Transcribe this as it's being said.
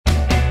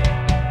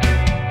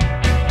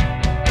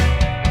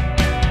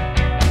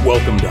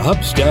Welcome to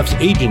HubStaff's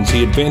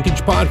Agency Advantage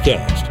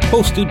podcast,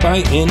 hosted by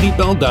Andy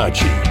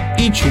Baldacci.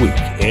 Each week,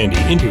 Andy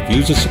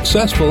interviews a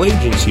successful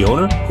agency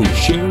owner who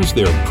shares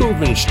their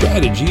proven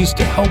strategies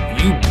to help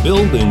you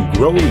build and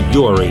grow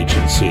your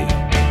agency.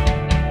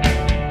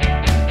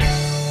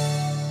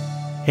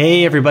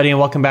 Hey everybody, and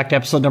welcome back to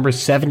episode number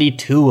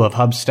 72 of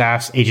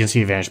HubStaff's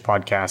Agency Advantage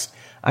podcast.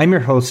 I'm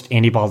your host,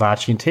 Andy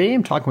Baldacci, and today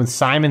I'm talking with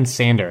Siimon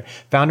Sander,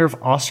 founder of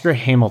Oscar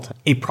Hamilton,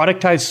 a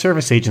productized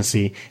service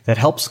agency that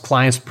helps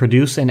clients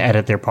produce and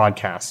edit their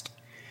podcast.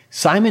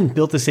 Siimon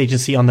built this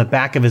agency on the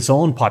back of his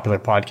own popular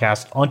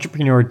podcast,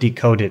 Entrepreneur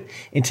Decoded,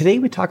 and today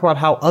we talk about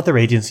how other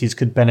agencies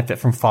could benefit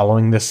from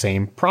following the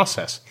same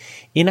process.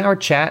 In our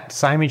chat,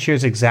 Siimon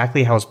shares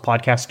exactly how his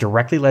podcast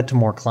directly led to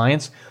more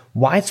clients,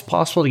 why it's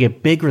possible to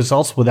get big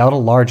results without a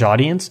large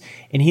audience,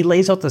 and he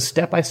lays out the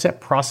step-by-step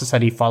process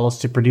that he follows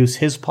to produce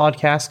his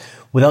podcast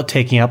without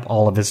taking up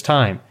all of his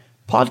time.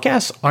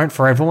 Podcasts aren't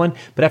for everyone,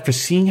 but after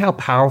seeing how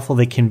powerful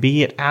they can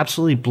be, it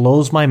absolutely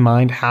blows my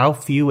mind how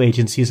few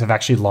agencies have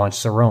actually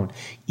launched their own.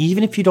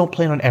 Even if you don't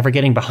plan on ever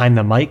getting behind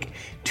the mic,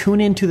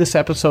 tune into this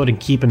episode and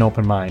keep an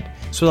open mind.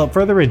 So without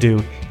further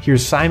ado,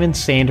 here's Siimon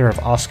Sander of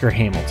Oscar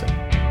Hamilton.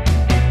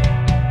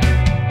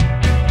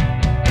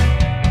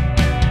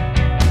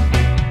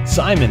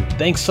 Siimon,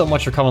 thanks so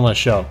much for coming on the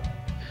show.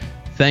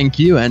 Thank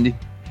you, Andy.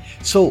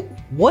 So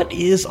what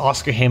is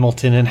Oscar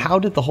Hamilton and how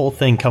did the whole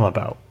thing come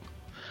about?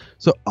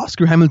 So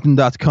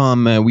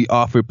OscarHamilton.com, we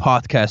offer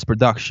podcast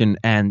production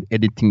and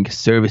editing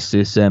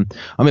services. I'm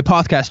a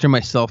podcaster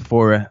myself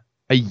for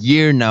a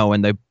year now,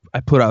 and I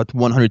put out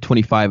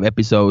 125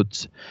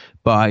 episodes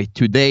by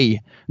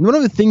today. And one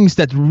of the things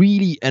that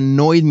really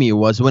annoyed me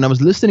was when I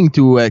was listening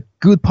to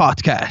good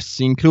podcasts,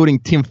 including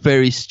Tim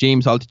Ferriss,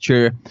 James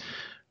Altucher,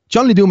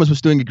 John Lee Dumas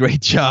was doing a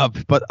great job,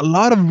 but a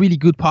lot of really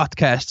good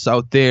podcasts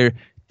out there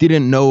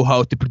didn't know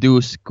how to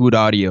produce good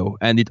audio,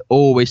 and it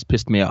always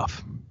pissed me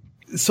off.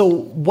 So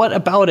what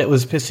about it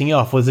was pissing you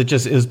off? Was it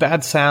was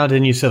bad sound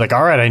and you said like,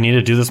 all right, I need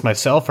to do this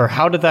myself? Or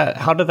how did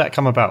that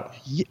come about?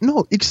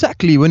 No,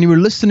 exactly. When you were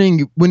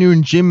listening, when you're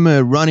in gym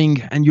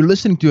running and you're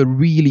listening to a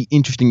really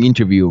interesting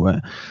interview,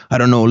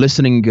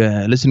 listening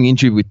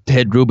interview with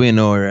Ted Rubin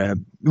or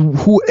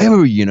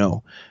whoever,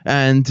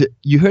 and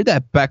you heard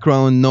that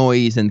background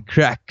noise and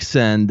cracks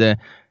and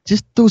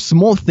just those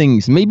small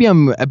things. Maybe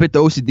I'm a bit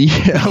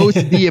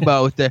OCD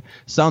about the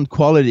sound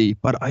quality,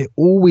 but I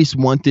always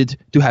wanted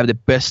to have the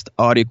best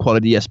audio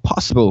quality as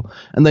possible.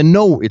 And I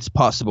know it's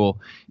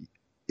possible.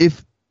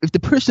 If the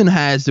person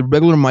has a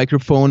regular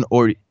microphone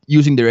or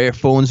using their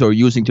earphones or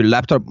using their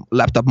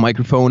laptop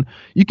microphone,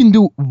 you can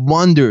do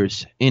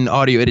wonders in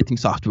audio editing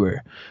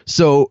software.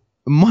 So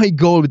my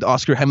goal with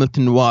Oscar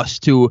Hamilton was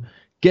to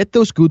get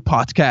those good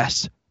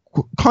podcasts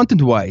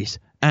content-wise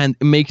and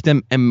make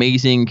them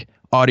amazing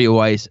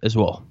audio-wise as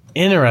well.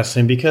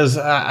 Interesting, because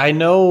I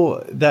know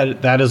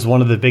that is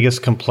one of the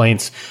biggest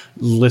complaints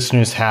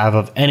listeners have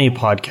of any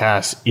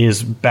podcast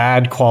is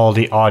bad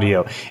quality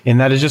audio. And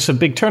that is just a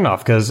big turnoff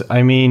because,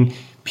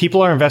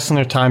 people are investing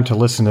their time to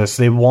listen to this.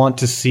 They want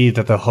to see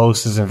that the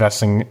host is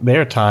investing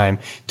their time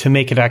to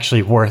make it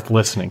actually worth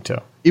listening to.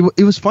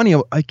 It was funny.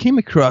 I came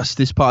across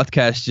this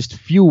podcast just a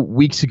few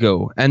weeks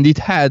ago, and it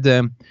had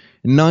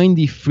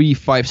 93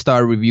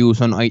 5-star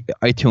reviews on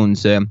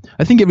iTunes.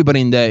 I think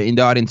everybody in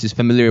the audience is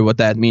familiar with what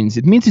that means.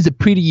 It means it's a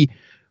pretty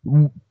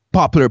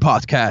popular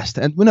podcast.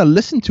 And when I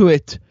listened to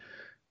it,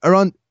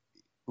 around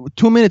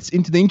 2 minutes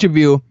into the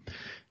interview,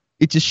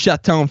 it just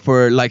shut down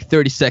for like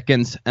 30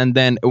 seconds and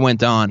then it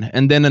went on.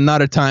 And then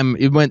another time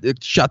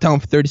it shut down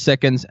for 30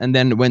 seconds and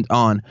then it went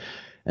on.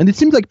 And it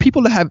seems like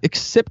people have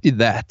accepted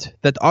that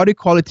audio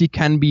quality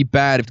can be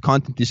bad if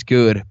content is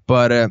good,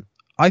 but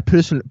I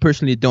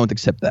personally don't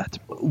accept that.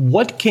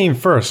 What came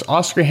first,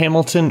 Oscar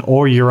Hamilton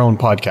or your own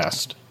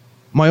podcast?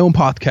 My own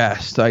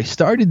podcast. I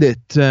started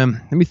it,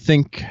 let me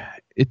think.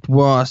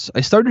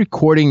 I started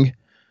recording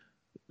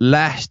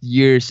last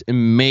year's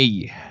in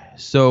May.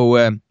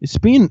 So it's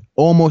been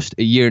almost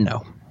a year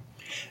now.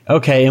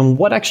 Okay, and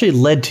what actually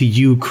led to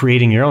you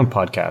creating your own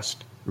podcast?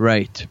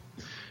 Right.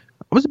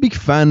 I was a big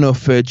fan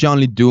of John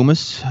Lee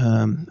Dumas.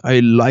 I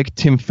liked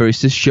Tim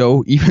Ferriss's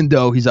show, even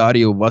though his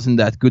audio wasn't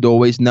that good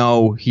always.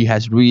 Now he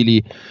has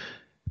really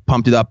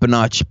pumped it up a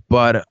notch.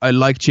 But I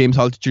liked James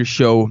Altucher's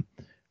show.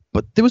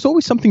 But there was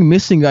always something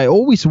missing. I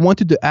always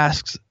wanted to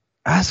ask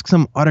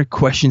some other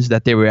questions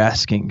that they were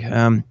asking.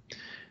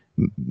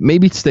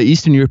 Maybe it's the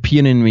Eastern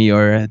European in me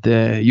or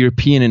the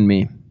European in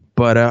me.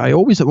 But I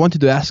always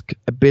wanted to ask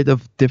a bit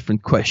of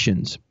different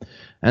questions.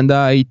 And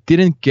I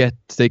didn't get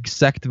the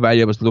exact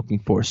value I was looking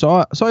for.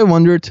 So I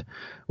wondered,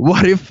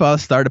 what if I'll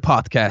start a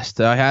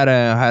podcast? I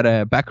had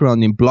a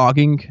background in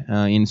blogging,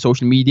 in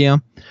social media.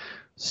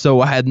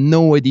 So I had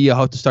no idea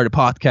how to start a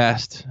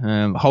podcast,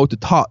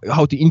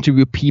 how to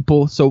interview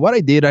people. So what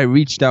I did, I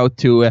reached out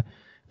to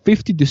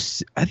 50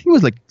 to, I think it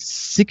was like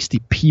 60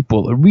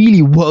 people,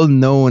 really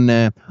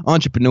well-known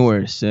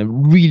entrepreneurs,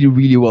 really,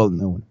 really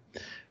well-known.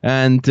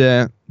 And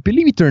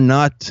believe it or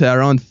not,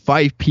 around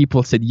 5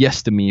 people said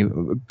yes to me. A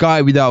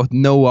guy without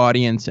no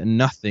audience and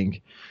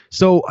nothing.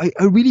 So I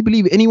really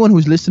believe anyone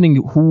who's listening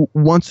who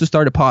wants to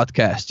start a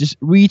podcast, just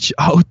reach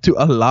out to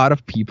a lot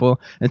of people,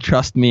 and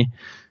trust me,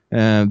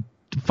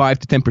 5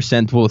 to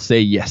 10% will say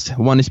yes.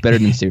 1 is better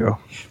than 0.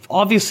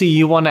 Obviously,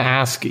 you want to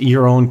ask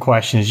your own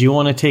questions. You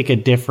want to take a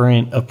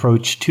different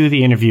approach to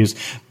the interviews.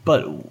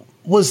 But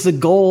was the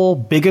goal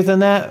bigger than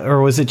that?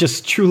 Or was it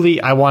just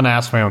truly, I want to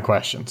ask my own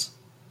questions?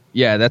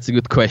 Yeah, that's a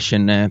good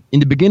question. In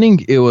the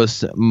beginning, it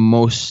was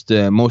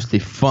mostly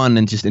fun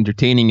and just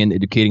entertaining and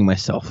educating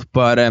myself.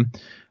 But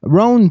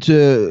around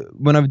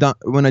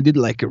when I did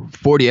like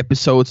 40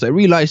 episodes, I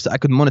realized I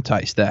could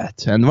monetize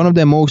that. And one of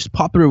the most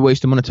popular ways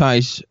to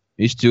monetize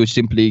is to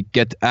simply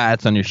get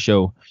ads on your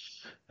show.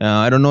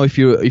 I don't know if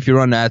you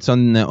run ads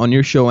on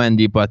your show,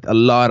 Andy, but a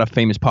lot of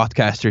famous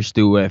podcasters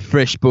do.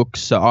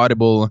 FreshBooks,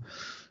 Audible,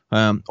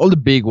 all the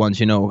big ones,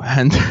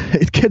 and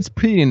it gets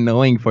pretty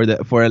annoying for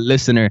a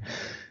listener.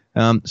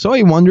 So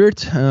I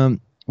wondered,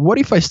 what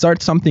if I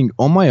start something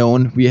on my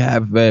own? We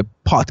have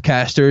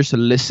podcasters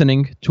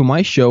listening to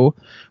my show.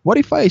 What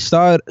if I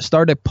start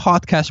a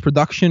podcast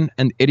production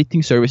and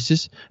editing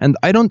services, and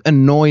I don't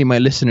annoy my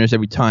listeners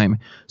every time?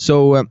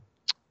 So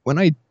when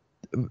I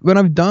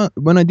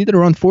did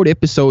around 40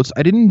 episodes,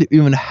 I didn't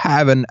even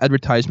have an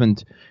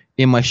advertisement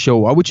in my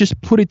show. I would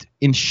just put it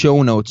in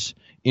show notes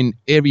in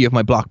every of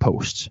my blog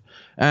posts,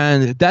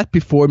 and that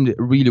performed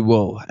really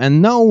well.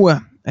 And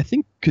now I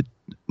think a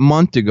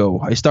month ago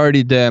I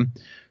started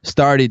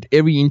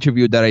every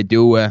interview that I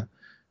do a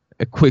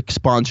quick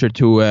sponsor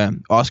to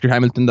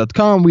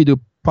OscarHamilton.com. We do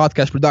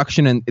podcast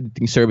production and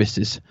editing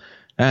services,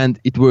 and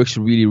it works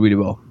really, really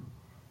well.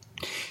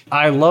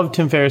 I love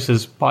Tim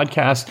Ferriss's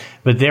podcast,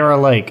 but there are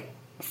like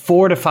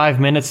 4 to 5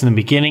 minutes in the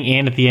beginning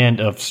and at the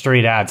end of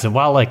straight ads. And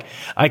while like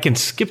I can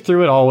skip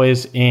through it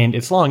always, and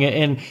it's long,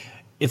 and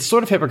it's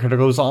sort of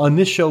hypocritical. On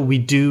this show, we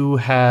do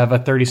have a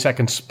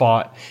 30-second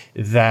spot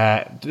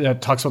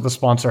that talks about the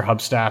sponsor,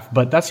 Hubstaff,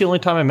 but that's the only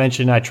time I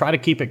mention it. I try to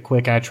keep it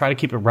quick, and I try to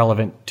keep it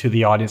relevant to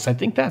the audience. I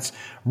think that's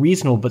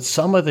reasonable, but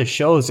some of the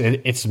shows,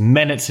 it's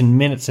minutes and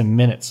minutes and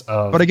minutes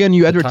of. But again,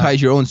 you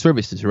advertise your own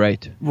services,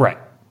 right? Right.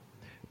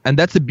 And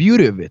that's the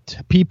beauty of it.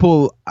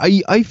 People,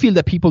 I feel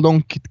that people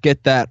don't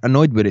get that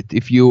annoyed with it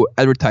if you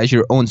advertise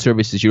your own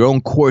services, your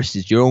own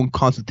courses, your own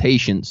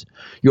consultations,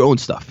 your own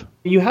stuff.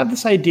 You have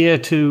this idea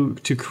to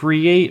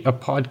create a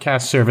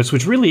podcast service,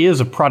 which really is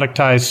a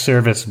productized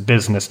service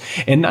business.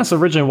 And that's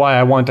originally why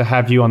I wanted to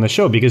have you on the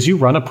show, because you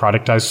run a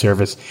productized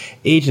service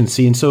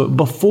agency. And so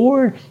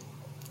before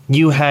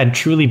you had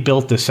truly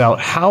built this out,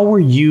 how were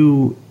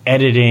you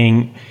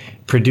editing,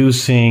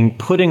 producing,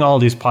 putting all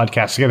these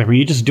podcasts together? Were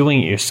you just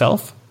doing it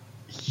yourself?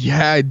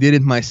 Yeah, I did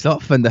it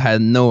myself, and I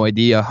had no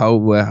idea how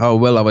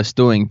well I was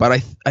doing.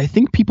 But I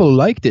think people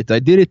liked it. I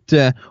did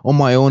it on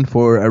my own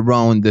for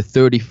around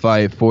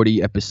 35,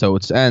 40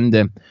 episodes. And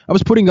I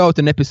was putting out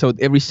an episode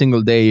every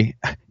single day,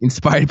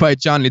 inspired by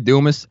John Lee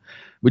Dumas,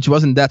 which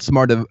wasn't that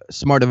smart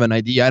of an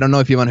idea. I don't know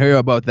if you want to hear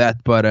about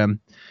that, but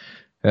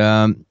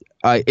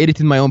I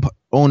edited my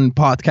own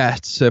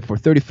podcasts for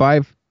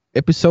 35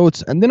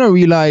 episodes. And then I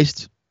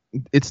realized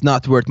it's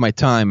not worth my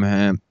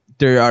time.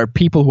 There are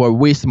people who are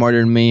way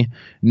smarter than me,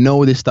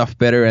 know this stuff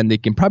better, and they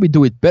can probably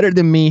do it better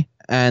than me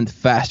and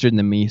faster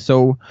than me.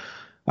 So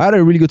I had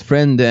a really good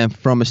friend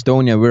from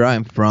Estonia, where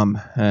I'm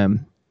from,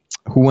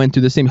 who went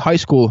to the same high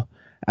school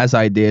as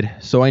I did.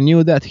 So I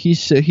knew that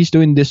he's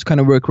doing this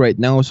kind of work right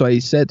now. So I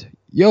said,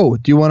 "Yo,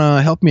 do you want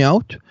to help me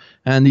out?"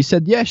 And he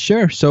said, "Yeah,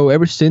 sure." So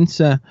ever since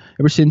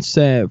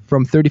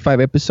from 35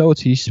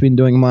 episodes, he's been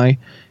doing my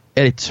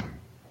edits.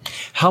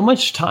 How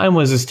much time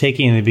was this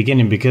taking in the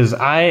beginning? Because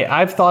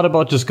I've thought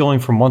about just going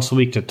from once a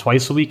week to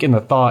twice a week, and the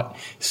thought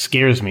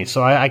scares me.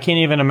 So I can't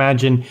even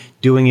imagine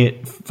doing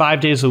it 5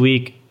 days a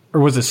week.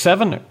 Or was it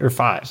 7 or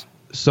 5?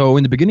 So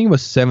in the beginning it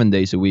was 7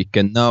 days a week,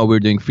 and now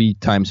we're doing 3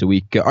 times a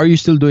week. Are you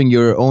still doing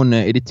your own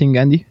editing,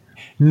 Andy?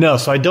 No,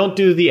 so I don't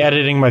do the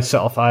editing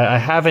myself. I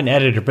have an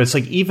editor, but it's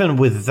like even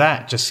with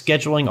that, just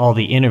scheduling all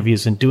the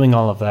interviews and doing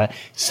all of that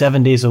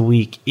 7 days a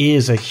week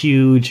is a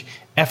huge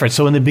effort.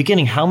 So in the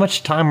beginning, how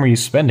much time were you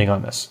spending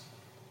on this?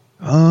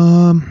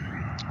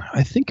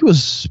 I think it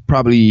was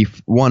probably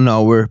 1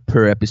 hour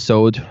per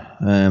episode,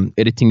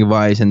 editing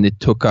wise, and it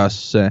took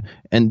us,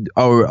 and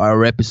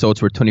our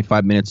episodes were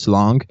 25 minutes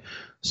long.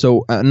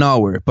 So an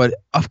hour, but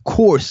of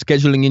course,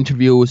 scheduling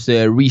interviews,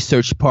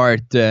 research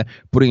part,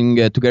 putting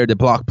together the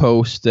blog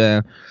post,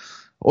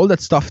 all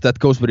that stuff that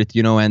goes with it,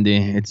 Andy.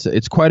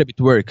 It's quite a bit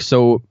of work.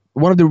 So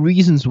one of the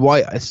reasons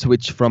why I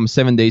switched from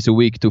 7 days a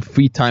week to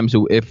 3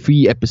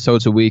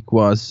 episodes a week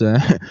was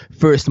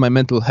first my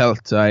mental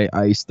health.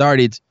 I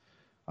started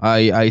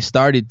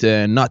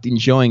not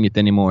enjoying it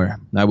anymore.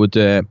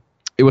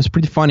 It was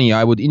pretty funny.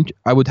 I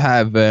would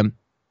have in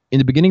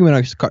the beginning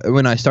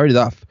when I started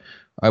off,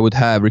 I would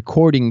have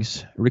recording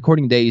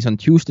days on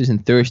Tuesdays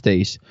and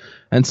Thursdays.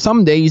 And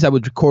some days I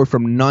would record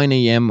from 9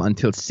 a.m.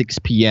 until 6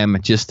 p.m.,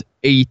 just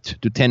 8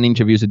 to 10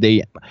 interviews a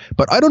day.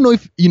 But I don't know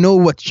if you know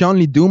what John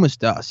Lee Dumas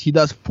does. He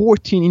does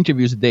 14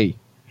 interviews a day.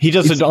 He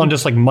does it on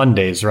just like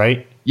Mondays,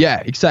 right?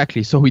 Yeah,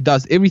 exactly. So he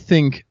does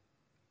everything,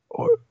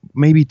 or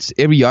maybe it's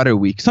every other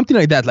week, something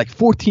like that, like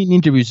 14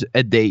 interviews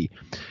a day.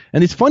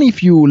 And it's funny,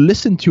 if you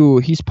listen to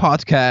his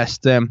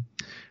podcast,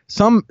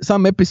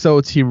 some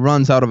episodes he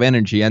runs out of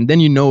energy, and then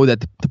you know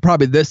that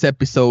probably this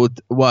episode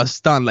was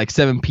done like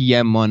 7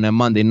 p.m. on a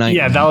Monday night.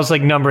 Yeah, that was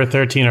like number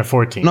 13 or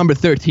 14. Number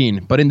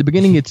 13. But in the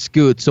beginning, it's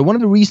good. So one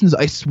of the reasons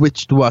I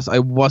switched was I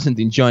wasn't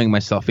enjoying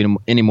myself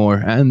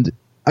anymore. And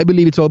I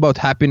believe it's all about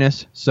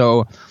happiness.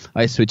 So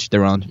I switched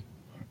around.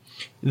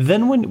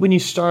 Then when you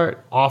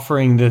start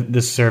offering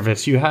this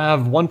service, you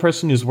have one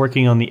person who's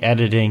working on the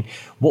editing.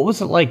 What was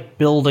it like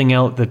building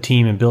out the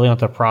team and building out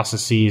the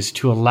processes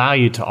to allow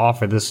you to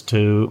offer this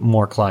to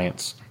more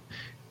clients?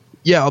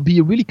 Yeah, I'll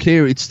be really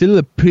clear. It's still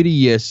a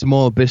pretty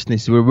small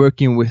business. We're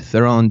working with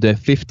around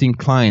 15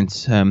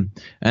 clients, and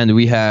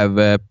we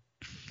have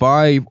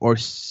 5 or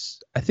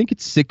I think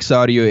it's 6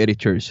 audio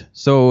editors.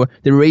 So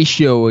the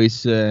ratio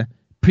is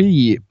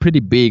pretty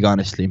big,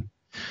 honestly.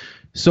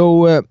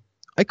 So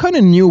I kind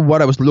of knew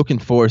what I was looking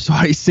for, so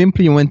I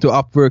simply went to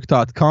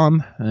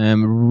Upwork.com,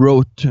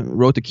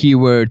 wrote a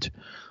keyword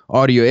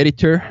audio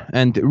editor,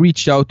 and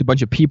reached out to a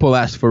bunch of people,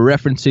 asked for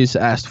references,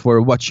 asked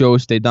for what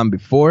shows they'd done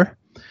before.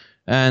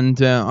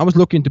 And I was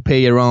looking to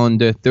pay around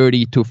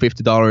 $30 to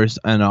 $50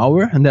 an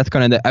hour, and that's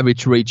kind of the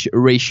average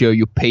ratio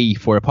you pay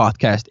for a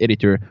podcast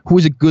editor who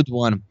is a good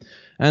one.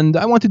 And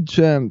I wanted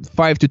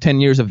 5 to 10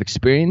 years of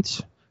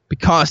experience,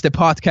 because the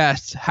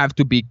podcasts have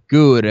to be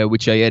good,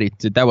 which I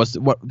edited. That was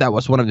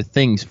one of the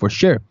things for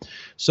sure.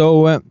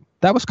 So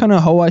that was kind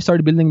of how I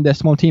started building the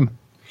small team.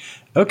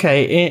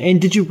 Okay, and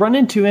did you run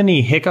into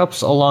any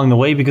hiccups along the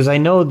way? Because I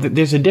know that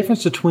there's a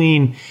difference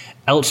between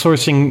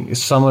outsourcing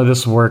some of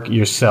this work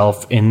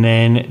yourself and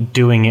then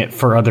doing it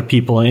for other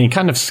people and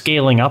kind of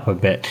scaling up a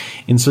bit.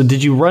 And so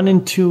did you run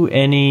into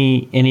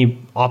any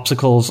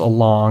obstacles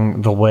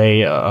along the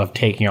way of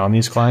taking on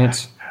these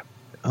clients?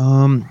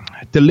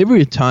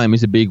 Delivery time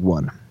is a big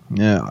one.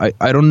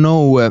 I don't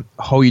know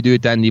how you do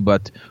it, Andy,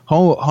 but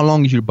how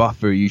long is your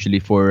buffer usually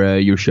for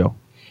your show?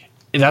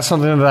 That's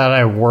something that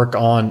I work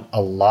on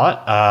a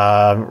lot.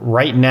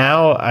 Right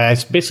now, I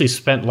basically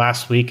spent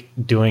last week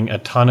doing a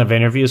ton of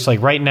interviews.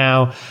 Like right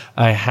now,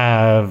 I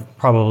have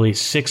probably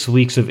 6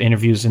 weeks of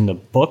interviews in the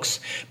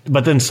books,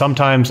 but then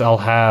sometimes I'll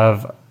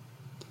have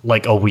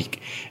like a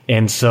week.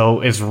 And so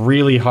it's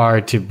really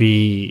hard to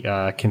be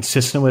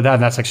consistent with that.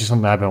 And that's actually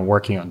something that I've been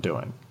working on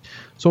doing.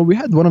 So we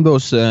had one of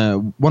those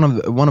one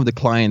of the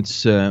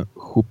clients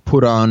who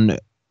put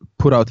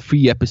out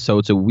 3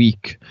 episodes a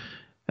week.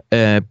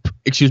 3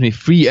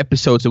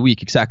 episodes a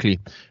week exactly.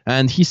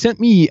 And he sent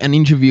me an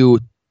interview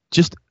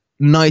just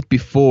night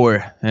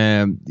before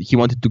he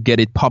wanted to get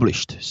it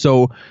published.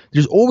 So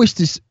there's always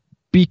this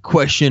big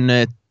question: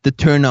 the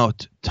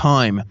turnout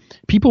time.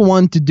 People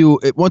want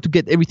to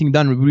get everything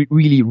done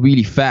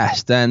really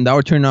fast, and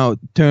our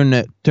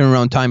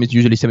turnaround time is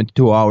usually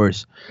 72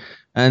 hours.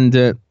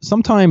 And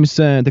sometimes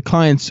the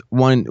clients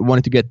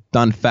wanted to get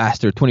done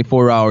faster,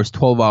 24 hours,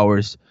 12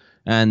 hours.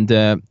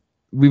 And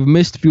we've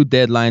missed a few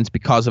deadlines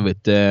because of it.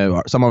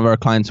 Some of our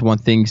clients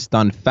want things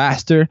done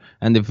faster.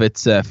 And if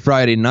it's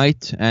Friday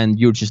night and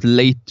you're just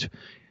late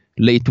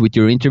with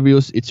your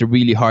interviews, it's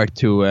really hard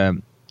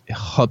to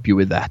help you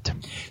with that.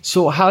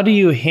 So how do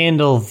you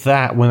handle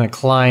that when a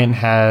client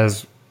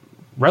has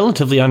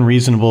relatively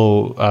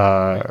unreasonable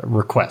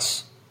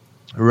requests?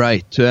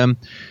 Right.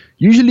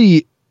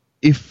 Usually,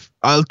 if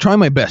I'll try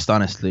my best,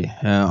 honestly.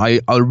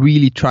 I'll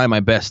really try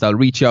my best. I'll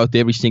reach out to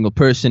every single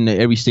person,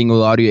 every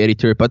single audio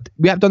editor. But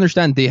we have to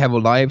understand they have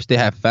lives, they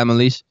have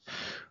families,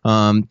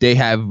 they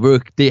have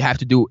work they have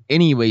to do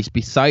anyways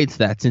besides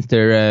that, since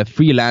they're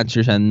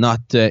freelancers and not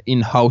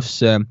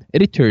in-house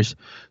editors.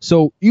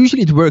 So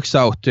usually it works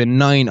out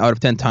 9 out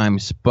of 10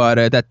 times.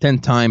 But that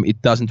 10th time,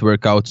 it doesn't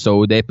work out.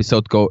 So the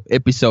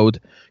episode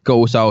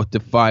goes out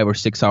 5 or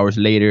 6 hours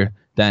later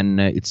than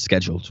it's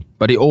scheduled,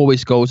 but it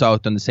always goes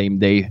out on the same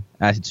day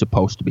as it's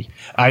supposed to be.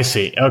 I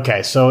see.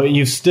 Okay, so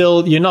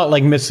you're not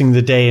like missing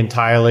the day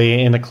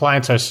entirely, and the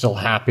clients are still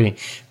happy,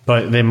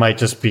 but they might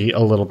just be a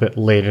little bit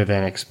later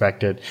than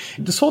expected.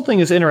 This whole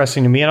thing is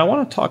interesting to me, and I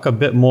want to talk a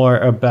bit more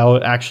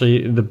about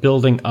actually the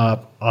building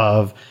up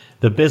of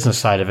the business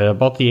side of it,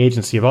 about the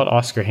agency, about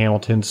Oscar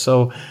Hamilton.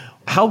 So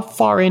how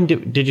far in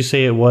did you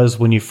say it was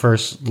when you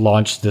first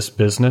launched this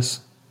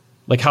business?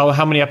 Like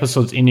how many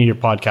episodes into your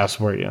podcast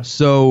were you?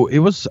 So it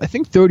was, I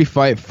think,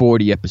 35,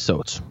 40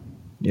 episodes.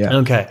 Yeah.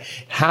 Okay.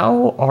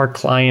 How are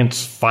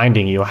clients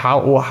finding you?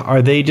 How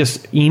are they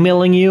just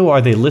emailing you? Are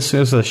they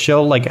listeners of the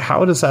show? Like,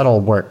 how does that all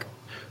work?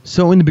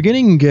 So in the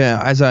beginning,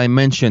 as I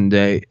mentioned,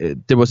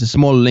 there was a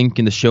small link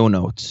in the show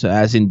notes,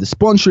 as in the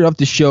sponsor of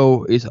the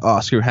show is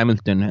Oscar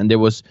Hamilton, and there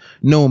was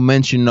no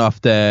mention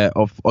of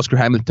Oscar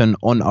Hamilton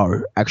on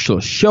our actual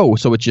show,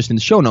 so it's just in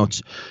the show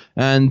notes.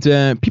 And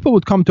people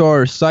would come to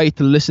our site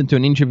to listen to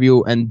an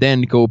interview and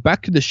then go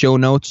back to the show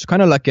notes,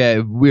 kind of like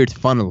a weird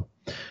funnel,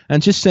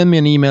 and just send me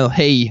an email.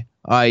 Hey,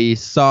 I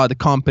saw the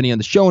company on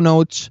the show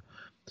notes.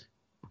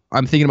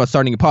 I'm thinking about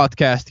starting a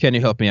podcast. Can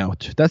you help me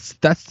out? That's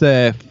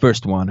the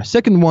first one.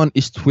 Second one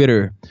is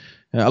Twitter.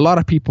 A lot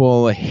of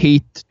people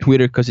hate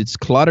Twitter because it's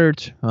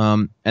cluttered,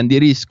 and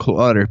it is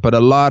cluttered, but a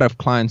lot of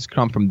clients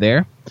come from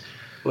there.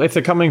 If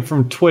they're coming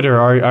from Twitter,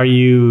 are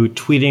you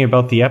tweeting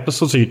about the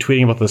episodes? Are you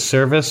tweeting about the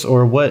service?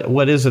 Or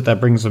what is it that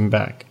brings them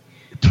back?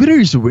 Twitter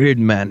is weird,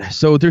 man.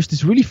 So there's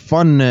this really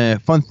fun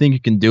thing you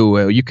can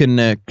do. You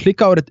can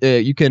click out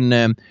it. You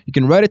can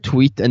write a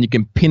tweet and you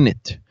can pin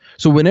it.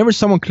 So whenever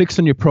someone clicks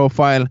on your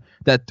profile,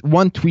 that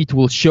one tweet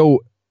will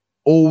show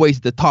always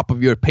the top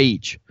of your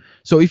page.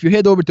 So if you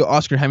head over to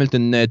Oscar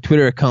Hamilton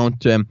Twitter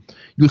account,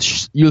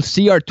 you'll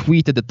see our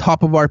tweet at the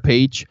top of our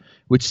page,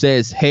 which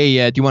says,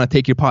 "Hey, do you want to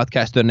take your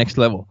podcast to the next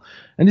level?"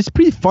 And it's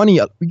pretty funny.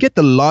 We get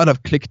a lot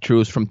of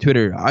click-throughs from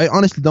Twitter. I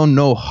honestly don't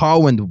know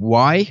how and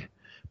why,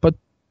 but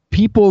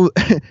people,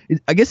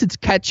 I guess it's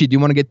catchy. Do you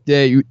want to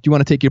do you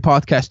want to take your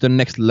podcast to the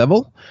next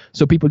level?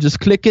 So people just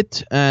click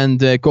it and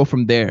go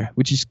from there.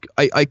 Which is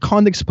I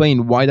can't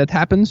explain why that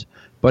happens,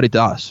 but it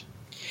does.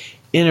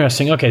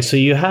 Interesting. Okay, so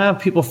you have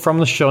people from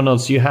the show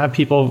notes. You have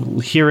people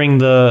hearing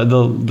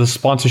the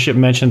sponsorship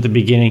mentioned at the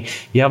beginning.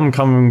 You have them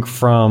coming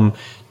from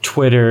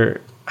Twitter.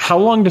 How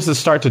long does it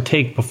start to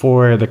take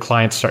before the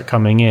clients start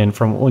coming in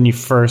from when you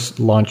first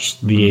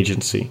launched the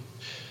agency?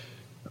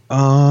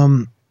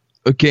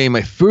 Okay,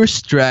 my first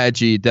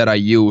strategy that I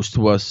used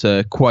was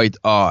quite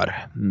odd.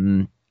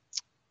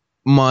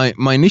 My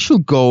initial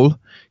goal,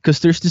 because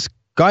there's this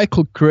guy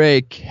called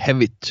Craig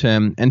Hewitt,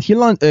 and he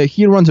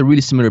runs a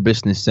really similar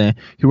business.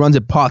 He runs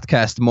a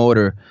podcast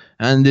motor,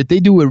 and they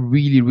do a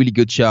really, really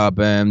good job.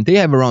 They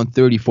have around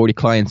 30, 40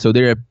 clients, so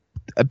they're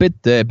a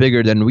bit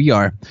bigger than we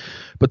are.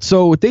 But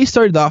so they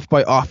started off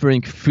by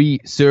offering free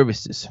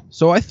services.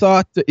 So I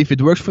thought if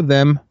it works for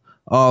them,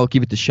 I'll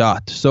give it a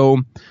shot.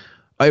 So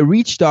I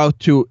reached out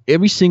to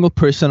every single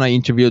person I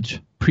interviewed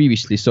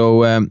previously.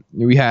 So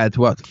we had,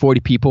 40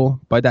 people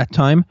by that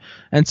time,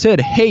 and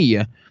said,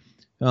 "Hey,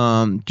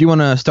 do you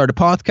want to start a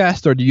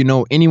podcast, or do you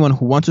know anyone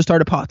who wants to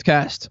start a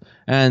podcast?"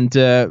 And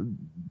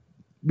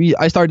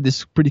I started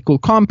this pretty cool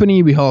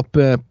company. We help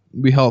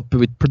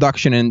with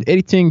production and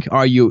editing.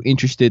 Are you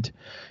interested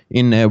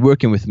in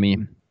working with me?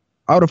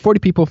 Out of 40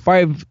 people,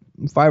 five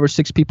or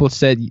six people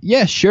said,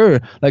 "Yeah, sure.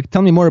 Like,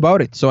 tell me more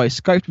about it." So I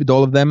Skyped with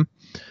all of them,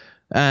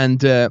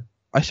 and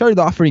I started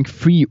offering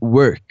free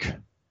work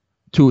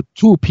to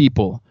 2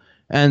 people.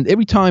 And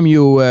every time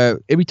you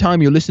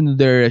listen to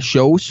their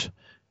shows,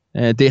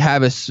 they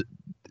have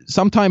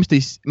sometimes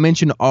they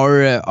mention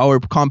our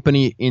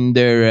company in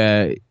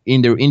their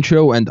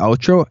intro and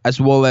outro,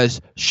 as well as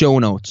show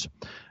notes.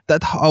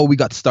 That's how we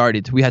got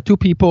started. We had 2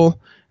 people,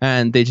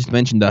 and they just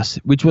mentioned us,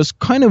 which was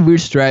kind of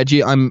weird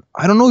strategy. I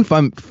don't know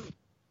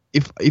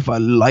if I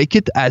like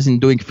it as in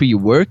doing free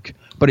work,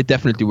 but it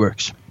definitely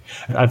works.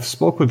 I've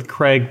spoke with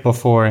Craig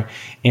before,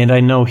 and I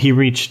know he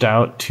reached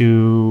out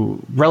to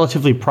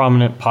relatively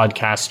prominent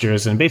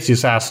podcasters and basically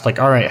just asked, like,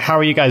 "All right, how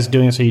are you guys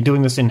doing this? Are you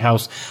doing this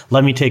in-house?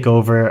 Let me take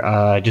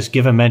over. Just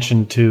give a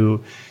mention to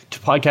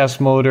Podcast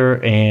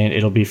Motor, and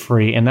it'll be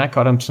free." And that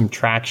got him some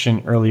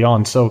traction early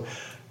on. So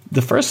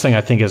the first thing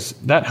I think is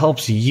that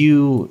helps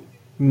you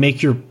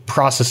make your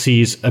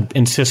processes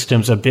and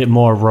systems a bit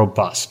more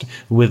robust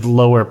with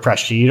lower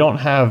pressure. You don't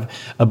have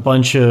a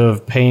bunch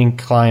of paying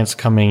clients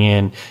coming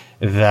in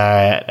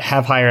that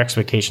have higher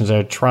expectations, that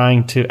are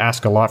trying to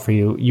ask a lot for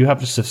you. You have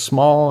just a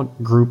small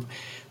group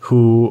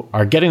who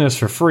are getting this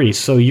for free.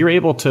 So you're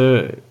able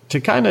to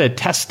kind of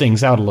test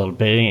things out a little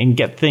bit and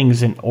get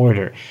things in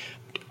order.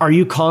 Are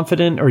you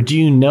confident, or do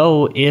you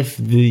know if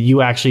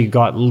you actually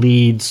got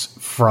leads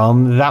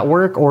from that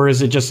work, or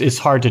is it just it's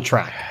hard to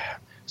track?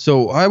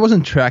 So I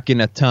wasn't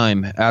tracking at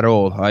time at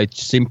all. I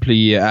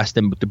simply asked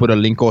them to put a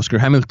link Oscar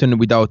Hamilton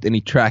without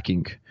any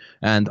tracking.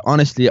 And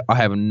honestly, I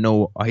have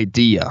no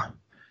idea.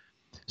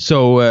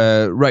 So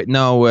right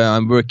now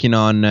I'm working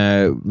on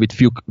with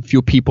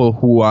few people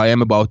who I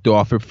am about to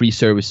offer free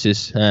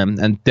services,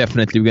 and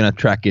definitely we're gonna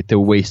track it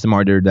way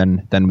smarter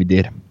than we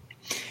did.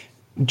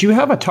 Do you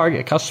have a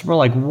target customer?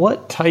 Like,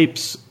 what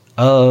types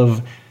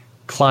of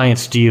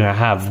clients do you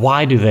have?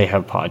 Why do they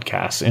have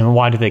podcasts, and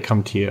why do they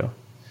come to you?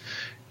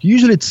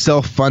 Usually it's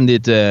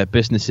self-funded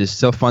businesses,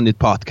 self-funded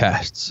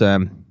podcasts,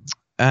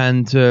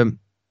 and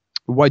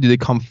why do they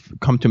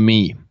come to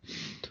me?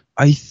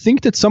 I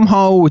think that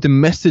somehow the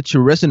message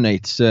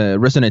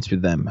resonates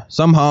with them.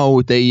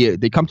 Somehow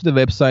they come to the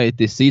website,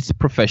 they see it's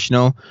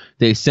professional,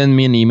 they send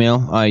me an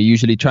email. I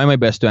usually try my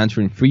best to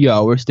answer in 3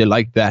 hours. They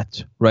like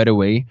that right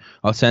away.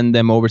 I'll send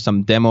them over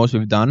some demos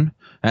we've done,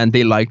 and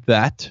they like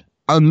that.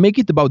 I'll make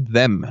it about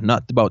them,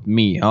 not about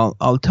me.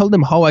 I'll tell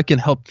them how I can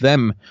help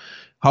them,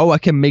 how I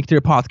can make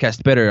their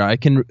podcast better. I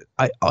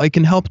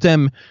can help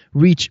them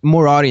reach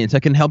more audience. I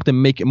can help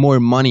them make more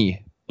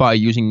money by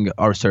using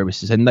our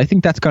services. And I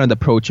think that's kind of the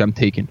approach I'm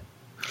taking.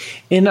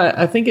 And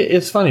I think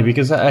it's funny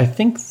because I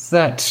think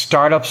that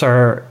startups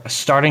are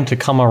starting to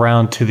come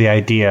around to the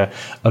idea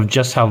of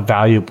just how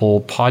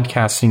valuable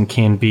podcasting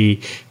can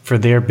be for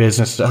their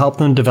business, to help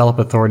them develop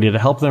authority, to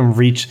help them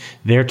reach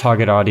their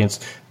target audience.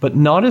 But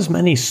not as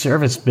many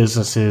service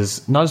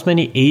businesses, not as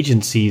many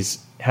agencies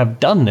have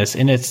done this.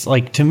 And it's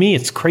like, to me,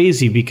 it's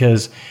crazy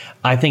because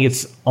I think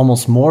it's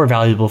almost more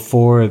valuable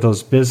for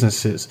those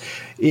businesses.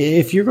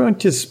 If you're going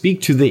to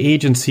speak to the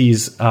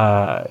agency's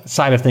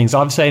side of things,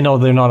 obviously I know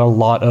they're not a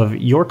lot of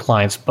your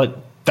clients, but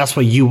that's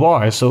what you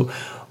are. So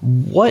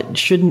what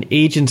should an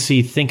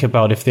agency think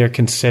about if they're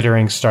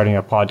considering starting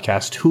a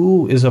podcast?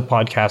 Who is a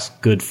podcast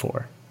good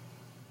for?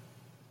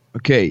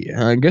 Okay,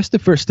 I guess the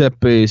first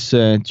step is,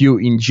 do you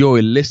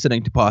enjoy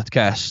listening to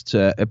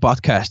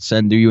podcasts,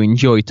 and do you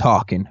enjoy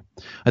talking?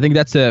 I think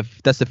that's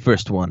the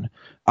first one.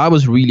 I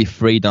was really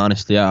afraid,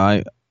 honestly.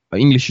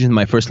 English isn't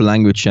my first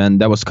language,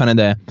 and that was kind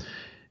of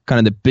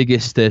the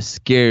biggest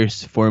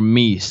scares for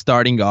me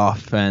starting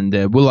off. And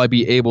will I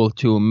be able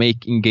to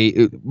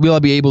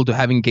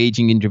have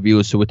engaging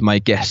interviews with my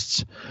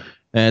guests?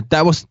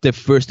 That was the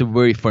first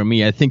worry for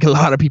me. I think a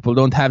lot of people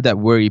don't have that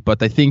worry,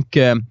 but I think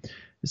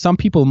some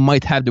people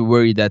might have the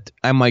worry that,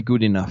 am I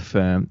good enough?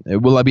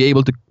 Will I be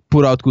able to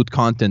put out good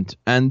content?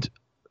 And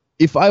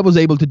if I was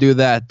able to do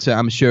that,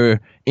 I'm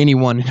sure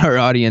anyone in our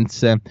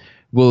audience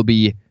will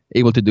be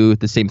able to do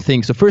the same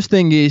thing. So first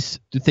thing is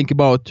to think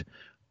about,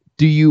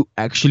 do you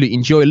actually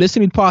enjoy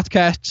listening to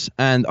podcasts,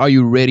 and are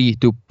you ready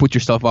to put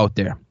yourself out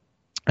there?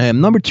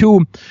 Number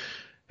two,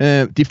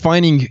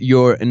 defining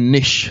your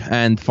niche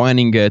and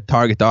finding a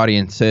target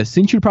audience.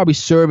 Since you're probably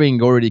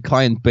serving already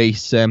client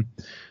base,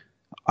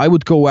 I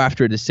would go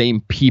after the same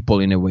people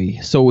in a way.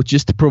 So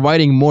just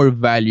providing more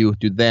value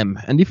to them.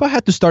 And if I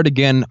had to start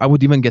again, I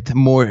would even get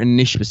more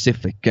niche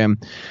specific.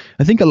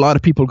 I think a lot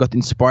of people got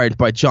inspired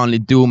by John Lee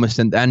Dumas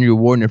and Andrew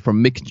Warner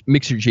from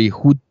Mixergy,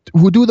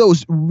 who do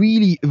those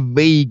really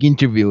vague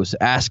interviews,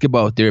 ask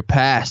about their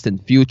past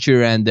and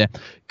future and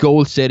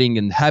goal setting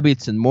and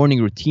habits and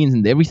morning routines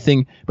and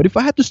everything. But if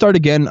I had to start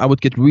again, I would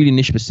get really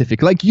niche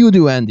specific, like you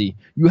do, Andy.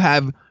 You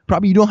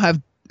don't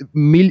have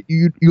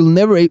you'll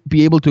never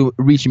be able to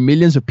reach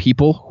millions of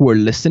people who are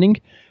listening,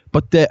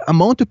 but the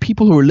amount of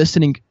people who are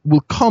listening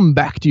will come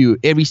back to you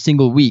every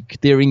single week.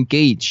 They're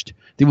engaged.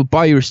 They will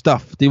buy your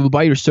stuff. They will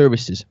buy your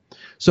services.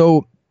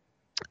 So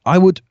I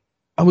would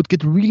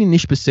get really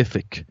niche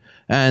specific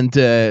and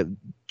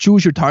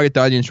choose your target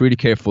audience really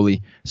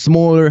carefully.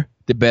 Smaller,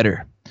 the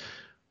better.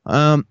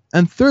 And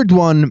third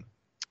one,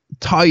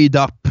 tie it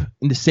up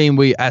in the same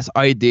way as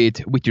I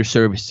did with your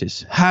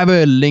services. Have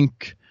a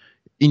link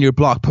in your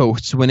blog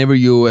posts whenever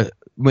you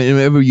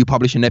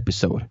publish an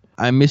episode.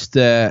 I missed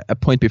a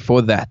point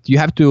before that. You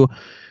have to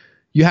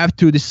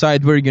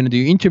decide where you're going to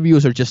do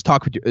interviews or just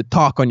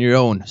talk on your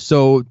own.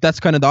 So that's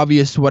kind of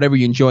obvious. Whatever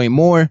you enjoy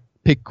more,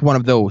 pick one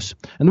of those.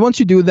 And once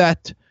you do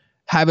that,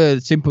 have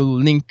a simple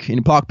link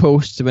in blog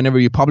posts whenever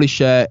you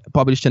publish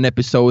an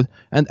episode,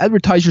 and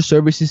advertise your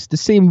services the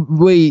same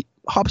way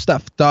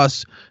Hubstaff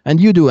does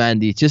and you do,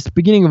 Andy. Just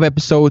beginning of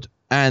episode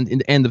and in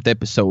the end of the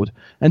episode.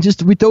 And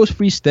just with those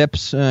 3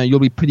 steps, you'll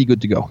be pretty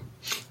good to go.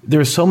 There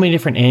are so many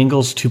different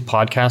angles to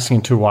podcasting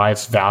and to why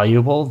it's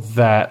valuable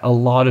that a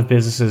lot of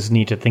businesses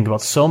need to think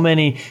about. So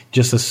many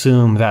just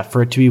assume that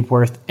for it to be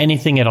worth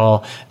anything at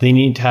all, they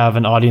need to have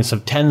an audience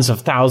of tens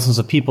of thousands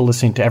of people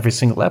listening to every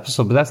single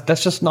episode. But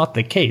that's just not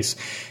the case.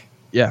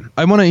 Yeah,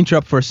 I want to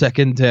interrupt for a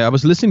second. I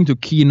was listening to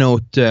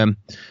Keynote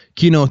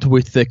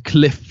with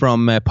Cliff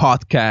from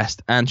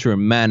podcast Answer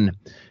Man.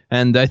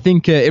 And I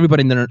think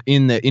everybody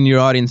in your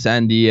audience,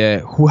 Andy,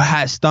 who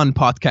has done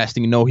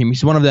podcasting know him.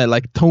 He's one of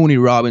the Tony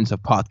Robbins of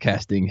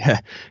podcasting.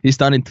 He's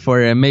done it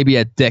for maybe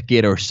a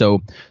decade or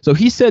so. So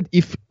he said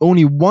if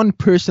only one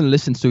person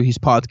listens to his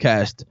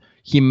podcast,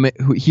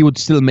 he would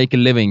still make a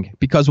living,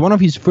 because one of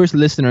his first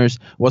listeners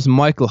was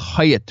Michael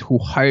Hyatt, who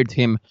hired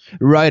him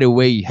right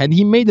away, and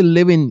he made a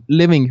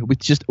living with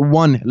just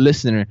one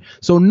listener.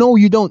 So no,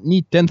 you don't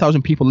need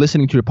 10,000 people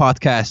listening to your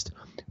podcast.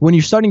 When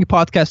you're starting a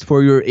podcast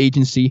for your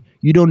agency,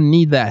 you don't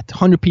need that.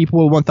 100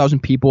 people, 1,000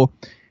 people,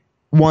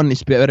 one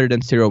is better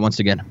than 0 once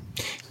again.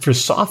 For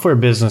software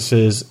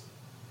businesses,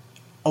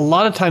 a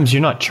lot of times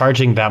you're not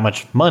charging that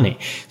much money.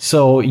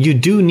 So you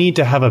do need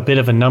to have a bit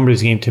of a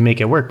numbers game to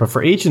make it work. But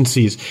for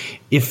agencies,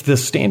 if the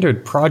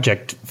standard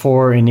project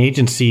for an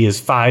agency is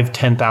 $5,000,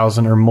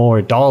 $10,000 or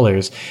more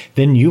dollars,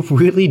 then you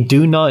really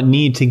do not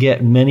need to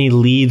get many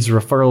leads,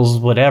 referrals,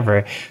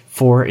 whatever,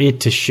 for it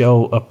to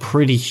show a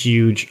pretty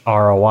huge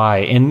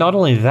ROI. And not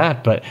only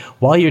that, but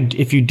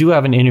if you do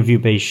have an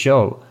interview-based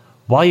show,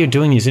 while you're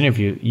doing these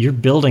interviews, you're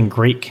building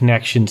great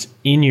connections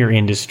in your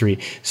industry.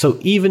 So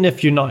even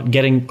if you're not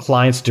getting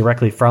clients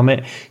directly from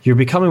it, you're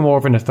becoming more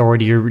of an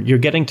authority. You're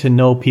getting to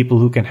know people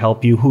who can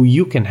help you, who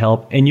you can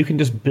help, and you can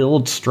just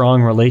build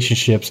strong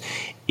relationships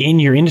in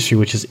your industry,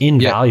 which is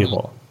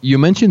invaluable. Yeah. You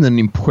mentioned an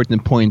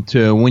important point.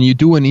 When you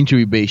do an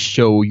interview-based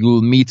show,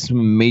 you'll meet some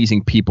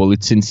amazing people.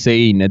 It's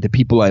insane. The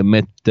people I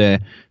met the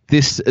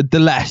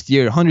last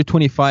year,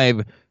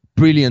 125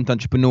 brilliant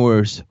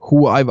entrepreneurs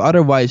who I've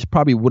otherwise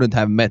probably wouldn't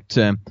have met.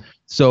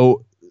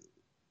 So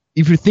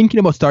if you're thinking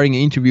about starting an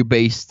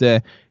interview-based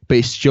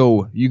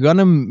show, you're going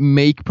to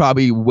make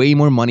probably way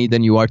more money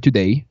than you are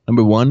today,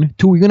 number one.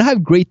 Two, you're going to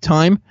have great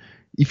time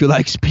if you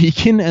like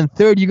speaking. And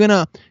third, you're going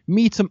to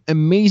meet some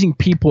amazing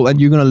people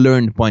and you're going to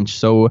learn a bunch.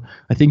 So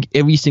I think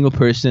every single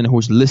person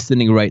who's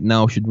listening right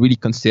now should really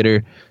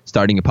consider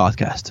starting a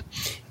podcast.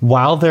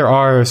 While there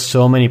are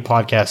so many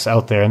podcasts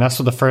out there, and that's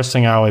what the first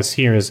thing I always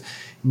hear is,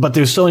 but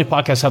there's so many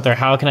podcasts out there,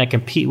 how can I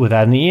compete with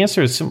that? And the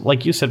answer is,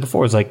 like you said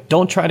before, is like,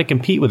 don't try to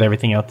compete with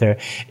everything out there.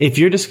 If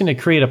you're just going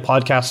to create a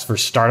podcast for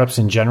startups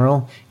in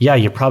general, yeah,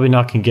 you're probably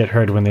not going to get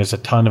heard when there's a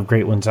ton of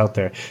great ones out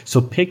there.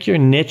 So pick your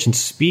niche and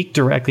speak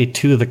directly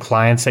to the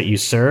clients that you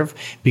serve,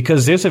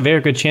 because there's a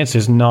very good chance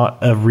there's not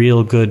a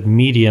real good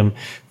medium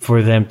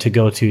for them to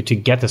go to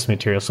get this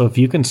material. So if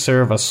you can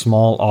serve a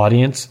small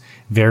audience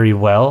very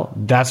well,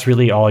 that's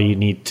really all you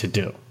need to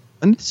do.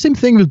 And the same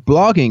thing with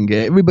blogging.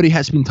 Everybody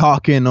has been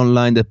talking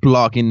online that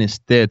blogging is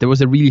dead. There was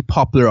a really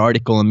popular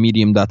article on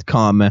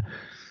medium.com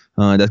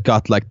that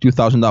got like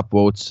 2,000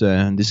 upvotes.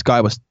 And this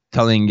guy was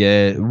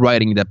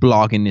writing that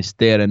blogging is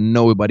dead and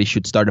nobody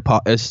should start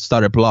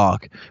a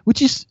blog,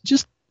 which is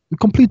just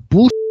complete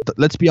bullshit.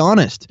 Let's be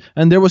honest.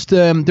 And there was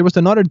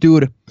another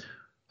dude.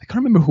 I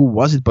can't remember who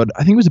was it, but I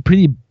think it was a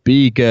pretty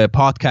big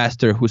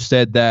podcaster who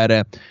said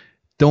that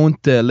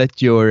don't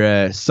let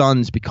your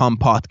sons become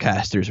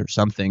podcasters or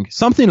something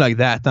like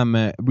that. I'm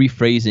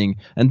rephrasing.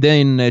 And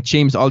then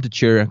James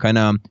Altucher kind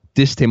of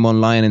dissed him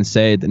online and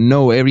said,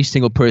 no, every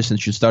single person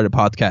should start a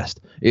podcast.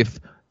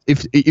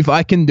 If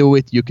I can do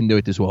it, you can do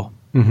it as well.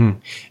 Mm-hmm.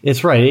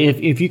 It's right.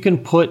 If you can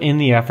put in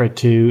the effort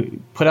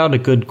to put out a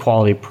good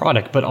quality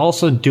product, but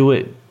also do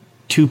it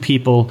to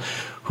people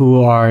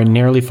who are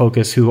narrowly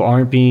focused, who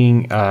aren't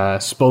being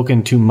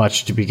spoken too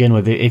much to begin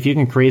with. If you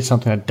can create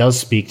something that does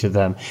speak to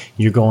them,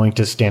 you're going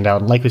to stand out.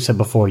 And like we said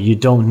before, you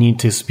don't need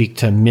to speak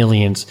to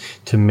millions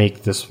to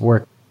make this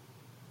work.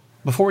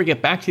 Before we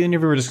get back to the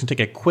interview, we're just going to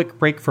take a quick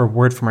break for a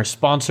word from our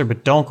sponsor,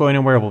 but don't go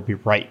anywhere. We'll be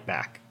right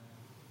back.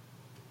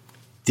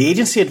 The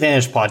Agency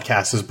Advantage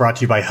podcast is brought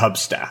to you by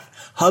Hubstaff.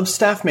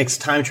 Hubstaff makes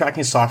time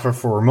tracking software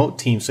for remote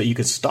teams so you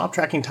can stop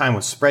tracking time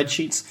with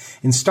spreadsheets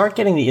and start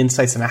getting the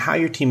insights into how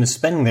your team is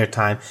spending their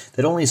time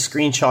that only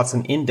screenshots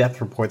and in-depth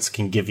reports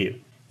can give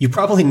you. You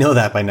probably know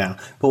that by now,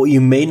 but what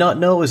you may not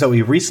know is that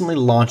we recently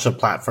launched a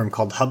platform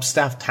called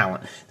Hubstaff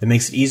Talent that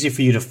makes it easier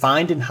for you to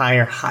find and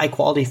hire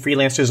high-quality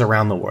freelancers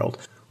around the world.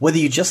 Whether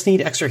you just need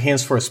extra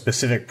hands for a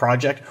specific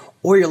project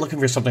or you're looking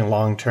for something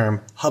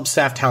long-term,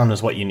 Hubstaff Talent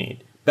is what you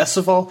need. Best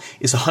of all,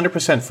 it's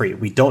 100% free.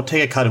 We don't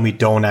take a cut and we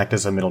don't act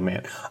as a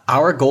middleman.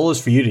 Our goal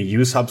is for you to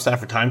use Hubstaff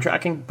for time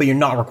tracking, but you're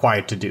not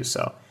required to do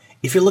so.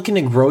 If you're looking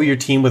to grow your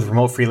team with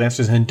remote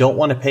freelancers and don't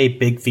want to pay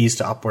big fees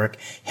to Upwork,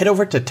 head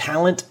over to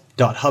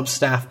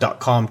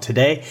talent.hubstaff.com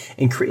today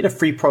and create a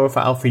free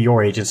profile for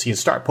your agency and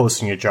start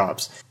posting your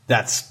jobs.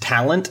 That's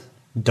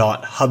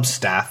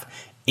talent.hubstaff,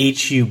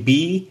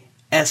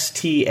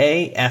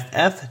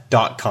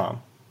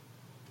 HUBSTAFF.com.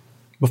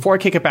 Before I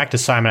kick it back to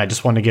Simon, I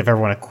just want to give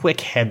everyone a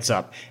quick heads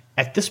up.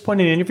 At this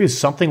point in the interview,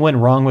 something went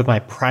wrong with my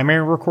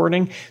primary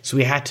recording, so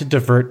we had to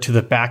divert to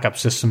the backup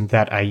system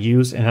that I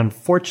use, and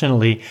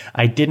unfortunately,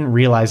 I didn't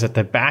realize that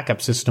the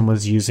backup system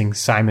was using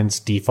Simon's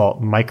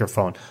default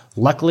microphone.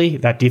 Luckily,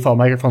 that default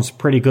microphone is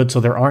pretty good, so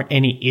there aren't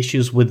any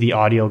issues with the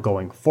audio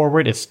going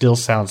forward. It still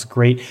sounds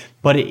great,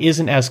 but it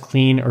isn't as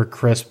clean or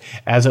crisp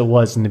as it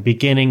was in the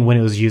beginning when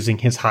it was using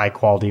his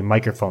high-quality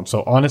microphone.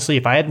 So honestly,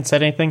 if I hadn't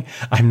said anything,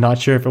 I'm not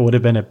sure if it would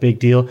have been a big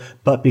deal,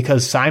 but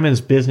because Simon's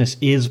business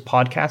is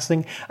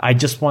podcasting, I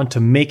just want to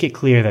make it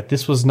clear that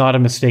this was not a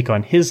mistake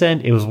on his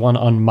end, it was one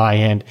on my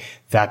end.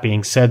 That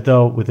being said,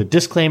 though, with a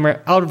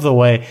disclaimer out of the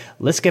way,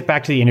 let's get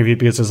back to the interview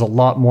because there's a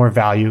lot more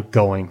value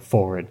going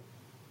forward.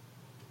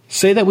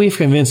 Say that we've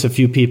convinced a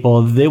few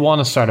people they want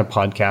to start a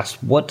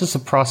podcast. What does the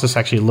process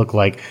actually look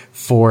like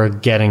for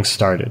getting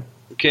started?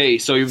 Okay,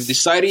 so you've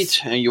decided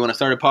you want to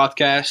start a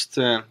podcast.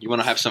 You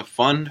want to have some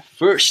fun.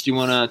 First, you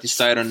want to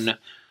decide on,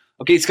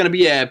 okay, it's going to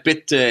be a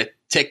bit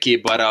techy,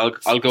 but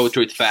I'll go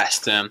through it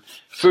fast.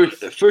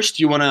 First,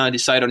 you want to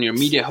decide on your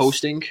media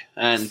hosting,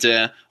 and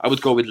I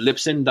would go with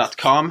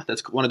Libsyn.com.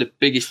 That's one of the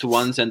biggest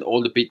ones, and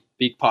all the big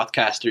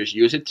podcasters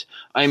use it.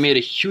 I made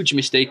a huge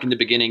mistake in the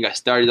beginning. I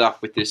started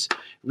off with this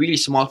really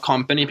small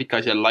company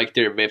because I liked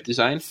their web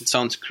design. It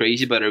sounds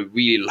crazy, but I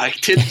really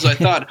liked it, so I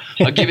thought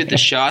I'll give it a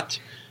shot.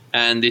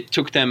 And it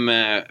took them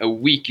a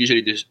week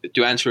usually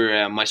to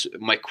answer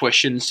my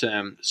questions.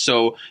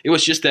 So it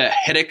was just a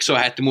headache. So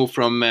I had to move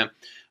from.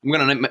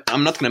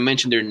 I'm not gonna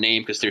mention their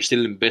name because they're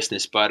still in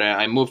business, but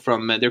I moved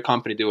from their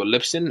company to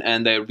Libsyn,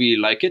 and I really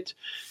like it.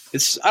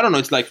 It's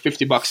it's like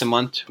 $50 a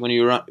month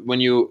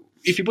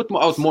if you put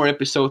out more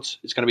episodes,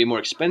 it's gonna be more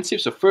expensive.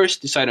 So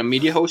first, decide on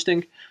media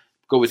hosting.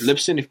 Go with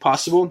Libsyn if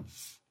possible.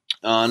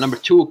 Number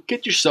 2,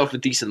 get yourself a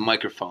decent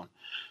microphone.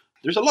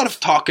 There's a lot of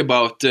talk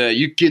about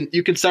you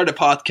can start a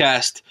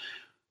podcast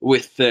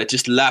with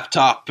just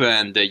laptop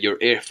and your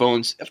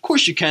earphones. Of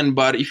course you can,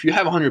 but if you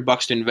have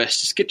 $100 to invest,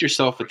 just get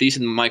yourself a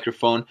decent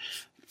microphone.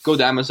 go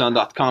to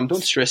Amazon.com.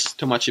 Don't stress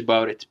too much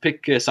about it.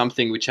 Pick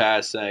something which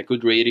has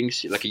good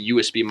ratings, like a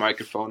USB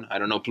microphone. I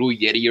don't know, Blue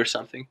Yeti or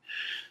something.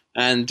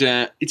 And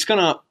it's going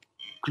to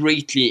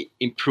greatly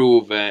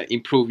improve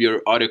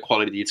your audio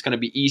quality. It's going to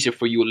be easier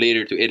for you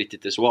later to edit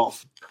it as well.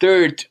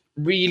 Third,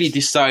 really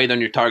decide on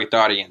your target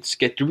audience.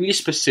 Get really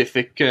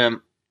specific.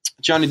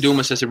 Johnny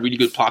Dumas has a really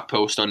good blog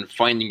post on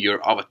finding your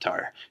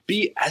avatar.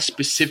 Be as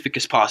specific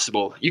as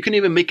possible. You can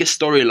even make a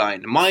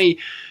storyline.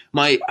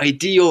 My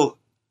ideal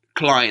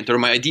client or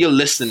my ideal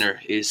listener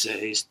is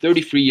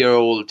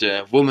 33-year-old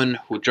woman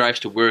who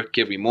drives to work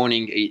every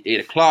morning, 8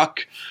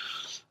 o'clock.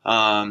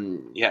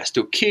 He has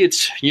 2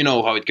 kids. You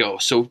know how it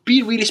goes. So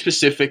be really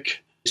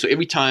specific. So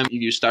every time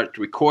you start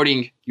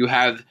recording, you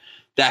have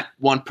that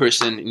one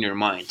person in your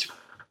mind.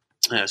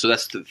 So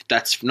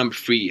that's number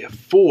 3.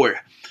 4.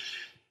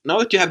 Now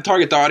that you have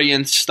target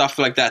audience, stuff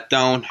like that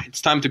down,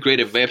 it's time to create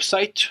a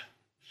website.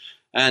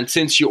 And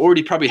since you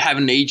already probably have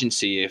an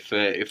agency, if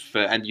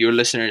and your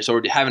listeners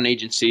already have an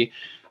agency,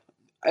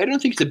 I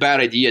don't think it's a bad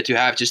idea to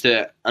have just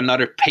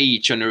another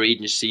page on your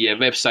agency, a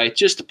website,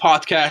 just a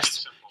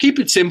podcast. Keep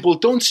it simple.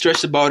 Don't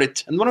stress about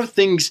it. And one of the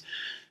things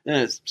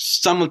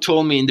someone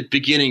told me in the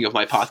beginning of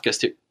my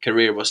podcast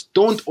career was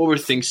don't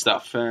overthink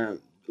stuff.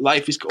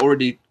 Life is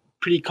already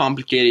pretty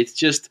complicated.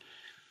 Just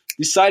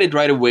decide it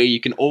right away.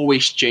 You can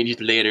always change it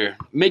later.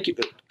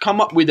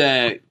 Come up with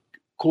a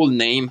cool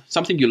name,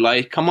 something you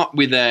like. Come up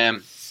with a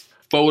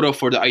photo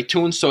for the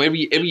iTunes. So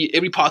every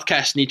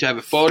podcast needs to have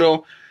a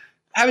photo.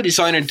 Have a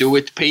designer do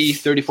it. Pay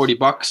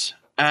 $30-40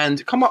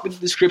 and come up with a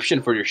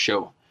description for your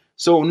show.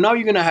 So now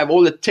you're gonna have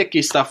all the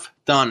techie stuff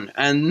done,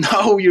 and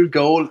now your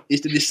goal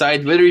is to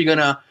decide whether you're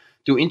gonna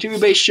do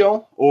interview-based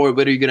show or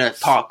whether you're gonna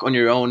talk on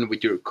your own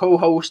with your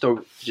co-host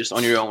or just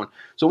on your own.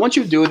 So once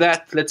you do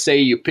that, let's say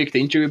you pick the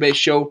interview-based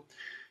show,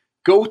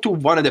 go to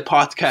one of the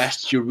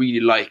podcasts you really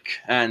like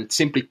and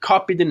simply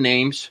copy the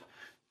names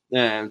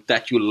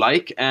that you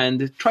like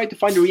and try to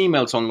find their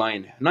emails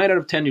online. 9 out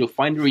of 10, you'll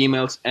find their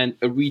emails and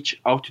reach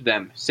out to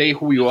them. Say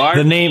who you are.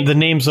 The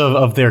names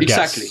of their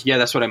guests. Exactly. Yeah,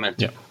 that's what I meant.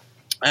 Yeah.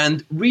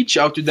 And reach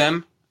out to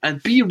them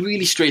and be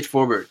really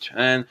straightforward.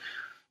 And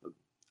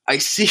I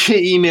see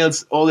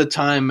emails all the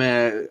time,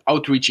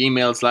 outreach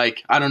emails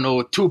like,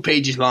 2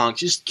 pages long.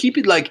 Just keep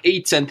it like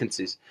 8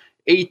 sentences,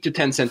 8 to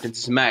 10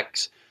 sentences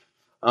max.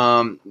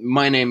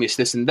 My name is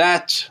this and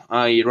that.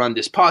 I run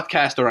this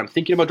podcast, or I'm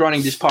thinking about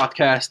running this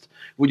podcast.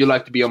 Would you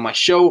like to be on my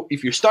show?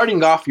 If you're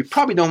starting off, you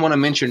probably don't want to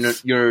mention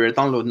your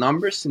download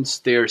numbers since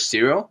they're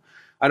 0.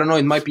 I don't know,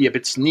 it might be a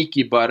bit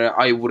sneaky, but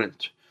I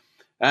wouldn't.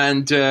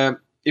 And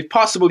if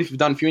possible, if you've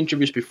done a few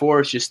interviews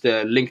before, just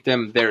link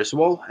them there as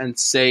well and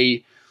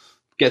say,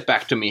 get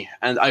back to me.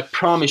 And I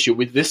promise you,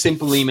 with this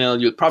simple email,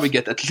 you'll probably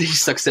get at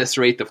least success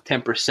rate of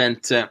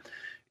 10%,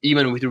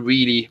 even with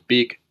really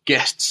big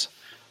guests.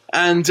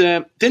 And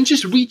then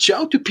just reach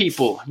out to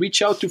people.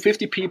 Reach out to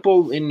 50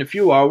 people in a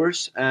few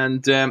hours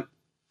and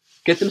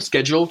get them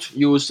scheduled.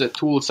 Use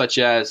tools such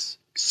as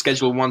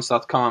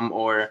scheduleonce.com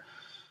or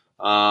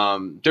there are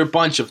a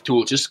bunch of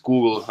tools. Just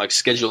Google like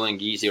scheduling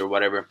easy or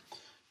whatever.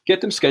 Get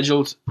them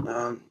scheduled.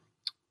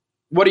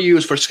 What do you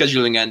use for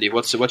scheduling, Andy?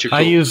 What's your tool?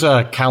 I use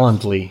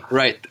Calendly.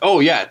 Right.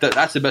 Oh, yeah.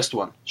 That's the best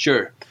one.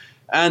 Sure.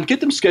 And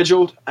get them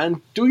scheduled and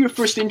do your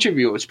first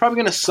interview. It's probably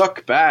going to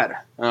suck bad.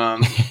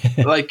 I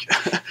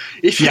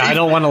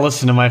don't want to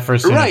listen to my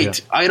first interview.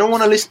 Right. I don't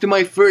want to listen to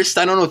my first,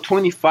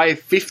 25,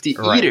 50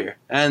 either.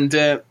 And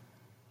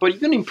but you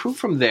can improve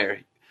from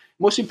there.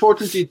 Most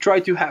importantly, try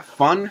to have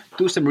fun.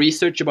 Do some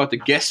research about the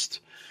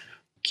guest.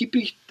 Keep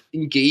it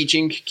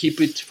engaging.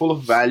 Keep it full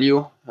of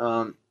value.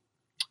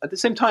 At the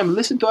same time,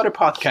 listen to other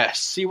podcasts.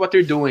 See what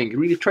they're doing.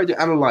 Really try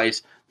to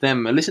analyze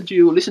them. Listen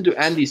to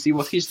Andy. See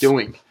what he's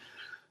doing.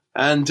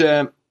 And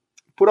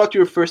put out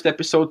your first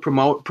episode.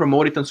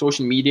 Promote it on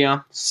social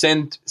media.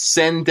 Send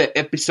the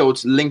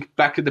episode's link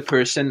back to the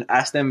person.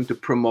 Ask them to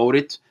promote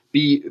it.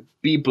 Be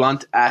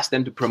blunt. Ask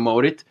them to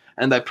promote it.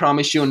 And I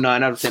promise you,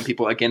 9 out of 10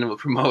 people again will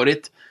promote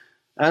it.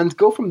 And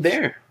go from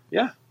there.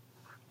 Yeah.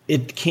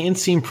 It can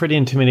seem pretty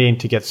intimidating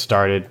to get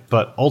started,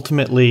 but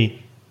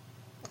ultimately,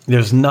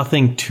 there's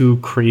nothing too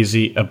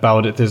crazy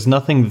about it. There's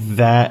nothing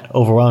that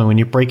overwhelming when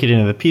you break it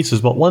into the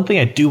pieces. But one thing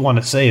I do want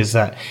to say is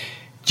that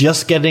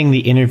just getting the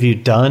interview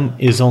done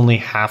is only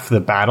half the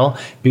battle,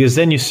 because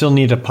then you still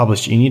need to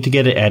publish. You need to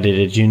get it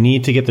edited. You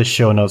need to get the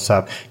show notes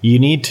up. You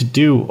need to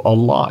do a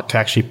lot to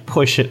actually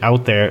push it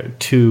out there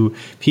to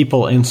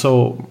people. And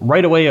so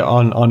right away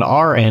on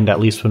our end,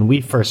 at least when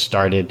we first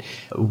started,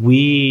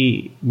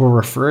 we were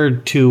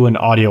referred to an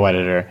audio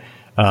editor,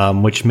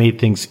 which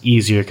made things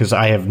easier because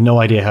I have no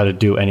idea how to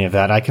do any of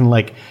that. I can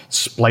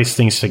splice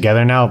things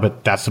together now,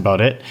 but that's about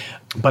it.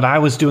 But I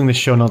was doing the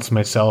show notes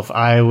myself.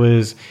 I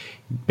was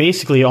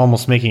basically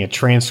almost making a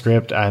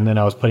transcript, and then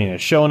I was putting in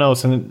show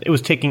notes, and it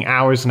was taking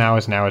hours and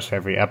hours and hours for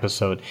every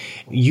episode.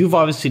 You've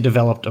obviously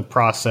developed a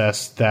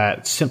process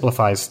that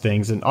simplifies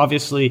things, and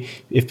obviously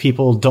if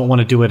people don't want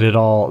to do it at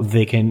all,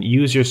 they can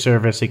use your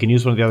service, they can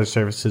use one of the other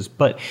services.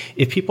 But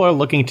if people are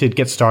looking to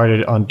get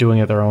started on doing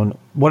it their own,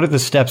 what are the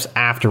steps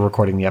after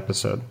recording the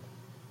episode?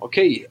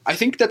 Okay, I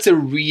think that's a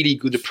really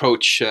good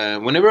approach.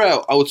 Whenever I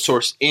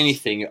outsource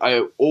anything,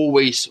 I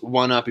always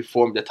want to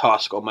perform the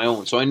task on my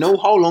own. So I know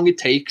how long it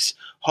takes,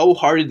 how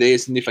hard it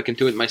is, and if I can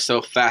do it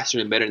myself faster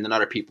and better than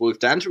other people. If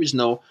the answer is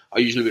no, I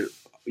usually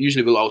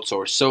will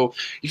outsource. So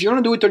if you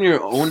want to do it on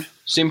your own,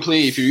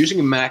 simply, if you're using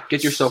a Mac,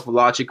 get yourself a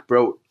Logic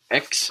Pro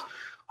X.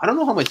 I don't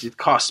know how much it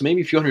costs,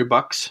 maybe a few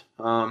 $100.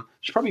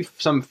 There's probably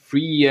some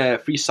free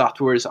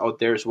softwares out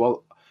there as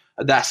well.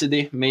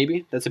 Audacity,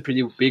 maybe. That's a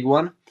pretty big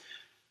one.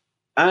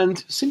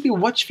 And simply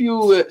watch a few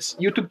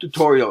YouTube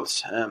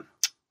tutorials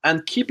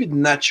and keep it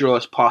natural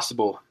as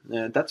possible.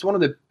 That's one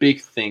of the big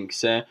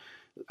things.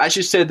 As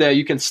you said,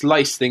 you can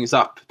slice things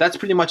up. That's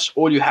pretty much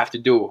all you have to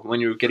do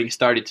when you're getting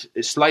started,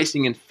 is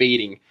slicing and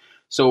fading.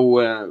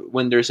 So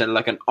when there's an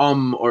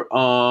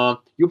or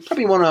you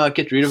probably want to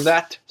get rid of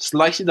that,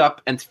 slice it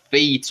up and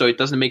fade so it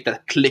doesn't make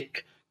that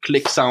click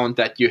sound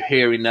that you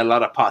hear in a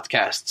lot of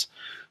podcasts.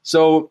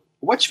 So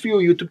watch a few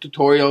YouTube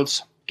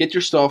tutorials. Get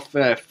yourself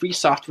free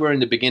software in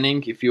the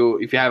beginning. If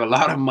you have a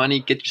lot of money,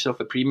 get yourself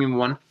a premium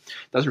one.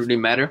 Doesn't really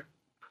matter.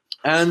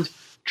 And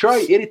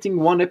try editing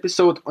one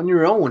episode on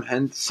your own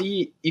and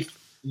see if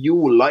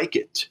you like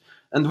it.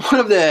 And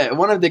one of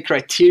the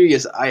criteria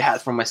I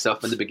had for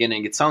myself in the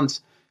beginning, it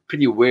sounds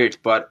pretty weird,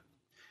 but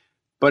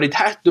it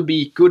has to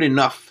be good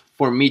enough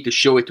for me to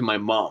show it to my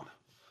mom.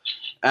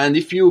 And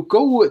if you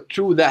go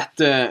through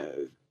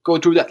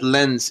that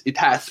lens, it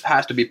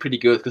has to be pretty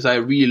good, because I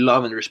really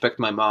love and respect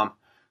my mom.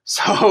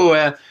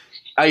 So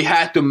I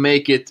had to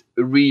make it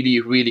really,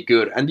 really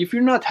good. And if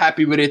you're not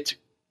happy with it,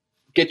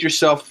 get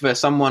yourself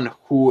someone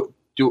who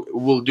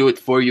will do it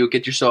for you.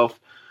 Get yourself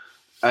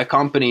a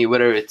company,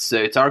 whether it's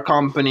our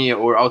company,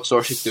 or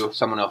outsource it to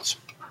someone else.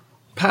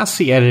 Past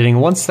the editing,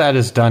 once that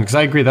is done, because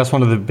I agree that's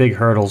one of the big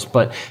hurdles,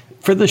 but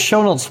for the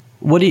show notes,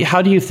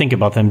 how do you think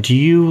about them? Do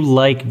you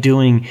like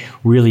doing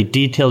really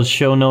detailed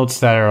show notes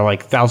that are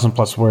like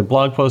 1,000+ word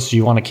blog posts? Do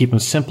you want to keep them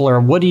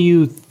simpler? What do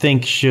you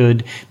think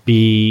should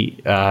be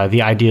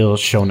the ideal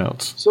show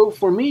notes? So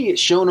for me,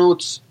 show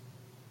notes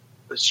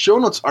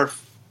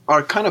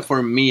are kind of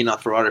for me,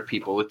 not for other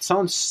people. It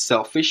sounds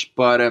selfish,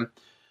 but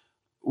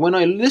when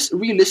I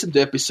re-listen to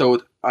the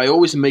episode, I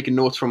always make a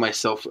note for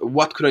myself.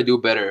 What could I do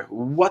better?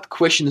 What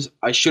questions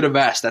I should have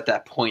asked at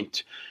that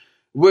point?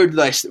 Where did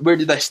I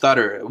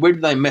stutter? Where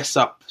did I mess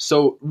up?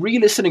 So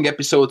re-listening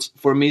episodes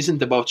for me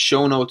isn't about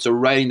show notes or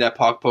writing that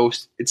blog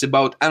post. It's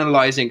about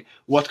analyzing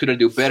what could I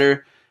do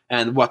better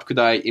and what could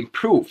I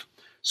improve.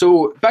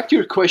 So back to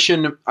your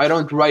question, I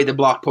don't write a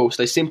blog post.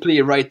 I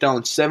simply write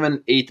down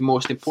 7-8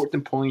 most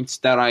important points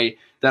that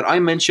I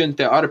mentioned,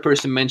 the other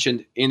person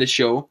mentioned in the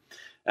show.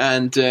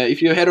 And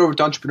if you head over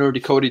to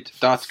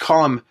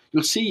entrepreneurdecoded.com,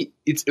 you'll see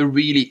it's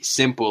really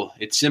simple.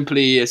 It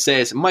simply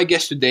says, my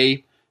guest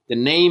today, the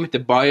name, the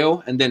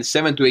bio, and then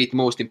 7 to 8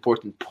 most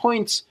important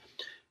points,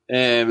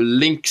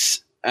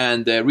 links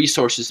and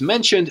resources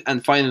mentioned,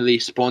 and finally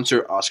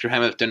sponsor Oscar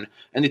Hamilton.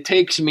 And it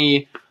takes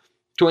me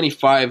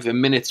 25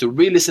 minutes to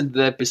re-listen to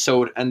the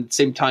episode and at the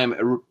same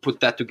time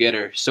put that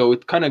together. So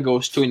it kind of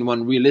goes 2 in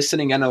 1,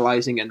 re-listening,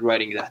 analyzing, and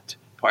writing that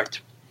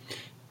part.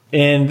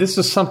 And this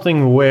is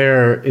something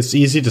where it's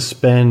easy to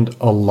spend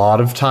a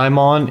lot of time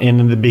on. And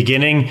in the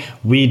beginning,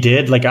 we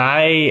did. Like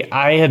I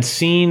had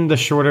seen the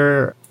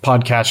shorter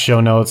podcast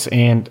show notes,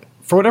 and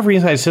for whatever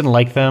reason, I just didn't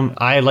like them.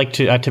 I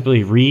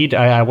typically read.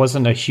 I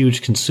wasn't a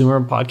huge consumer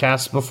of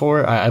podcasts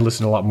before. I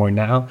listen a lot more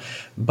now.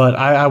 But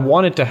I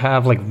wanted to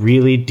have like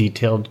really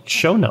detailed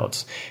show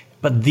notes.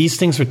 But these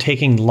things were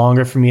taking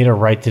longer for me to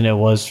write than it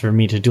was for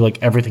me to do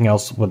like everything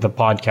else with the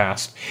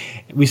podcast.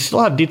 We still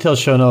have detailed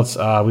show notes.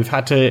 We've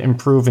had to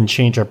improve and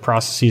change our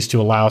processes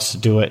to allow us to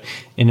do it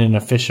in an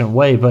efficient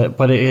way.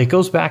 But it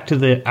goes back to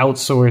the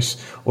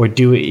outsource or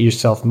do it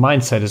yourself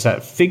mindset, is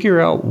that figure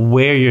out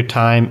where your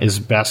time is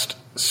best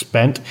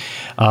spent.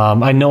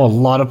 I know a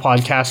lot of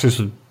podcasters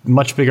with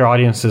much bigger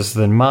audiences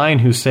than mine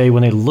who say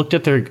when they looked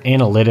at their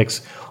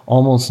analytics,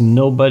 almost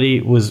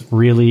nobody was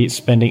really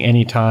spending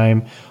any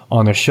time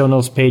on their show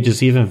notes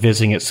pages, even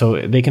visiting it.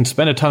 So they can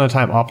spend a ton of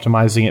time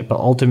optimizing it, but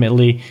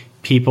ultimately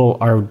people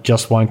are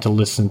just wanting to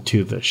listen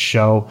to the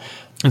show.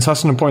 And so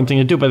that's an important thing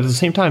to do. But at the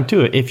same time,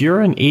 too, if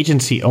you're an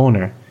agency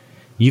owner,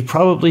 you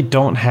probably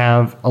don't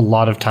have a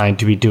lot of time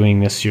to be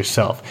doing this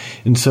yourself.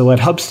 And so at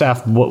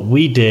Hubstaff, what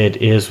we did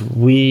is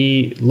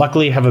we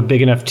luckily have a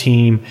big enough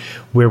team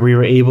where we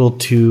were able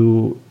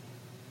to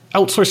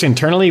outsource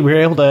internally. We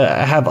were able to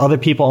have other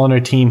people on our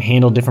team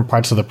handle different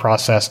parts of the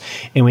process,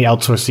 and we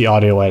outsourced the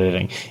audio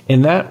editing.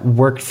 And that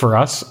worked for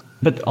us.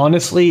 But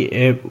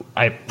honestly,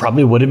 I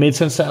probably would have made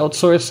sense to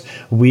outsource.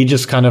 We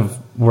just kind of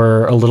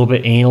were a little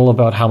bit anal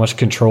about how much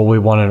control we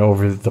wanted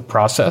over the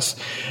process.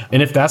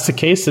 And if that's the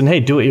case, then hey,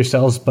 do it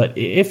yourselves. But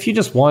if you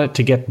just want it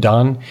to get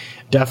done,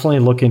 definitely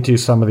look into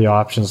some of the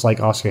options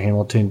like Oscar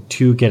Hamilton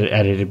to get it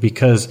edited,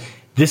 because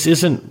this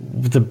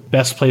isn't the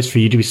best place for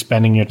you to be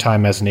spending your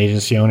time as an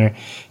agency owner.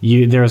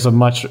 There's a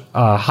much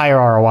higher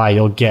ROI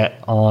you'll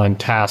get on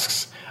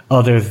tasks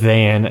other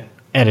than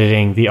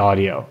editing the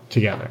audio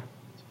together.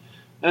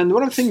 And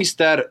one of the things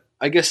that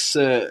I guess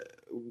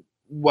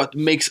what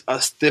makes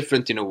us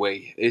different in a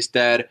way is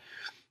that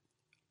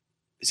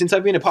since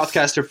I've been a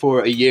podcaster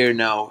for a year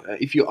now,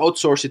 if you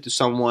outsource it to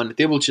someone,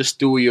 they will just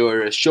do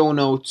your show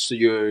notes,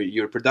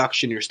 your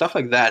production, your stuff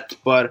like that.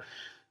 But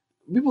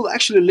we will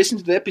actually listen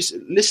to the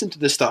episode, listen to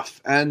the stuff,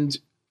 and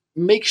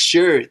make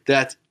sure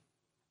that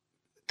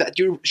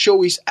your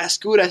show is as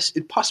good as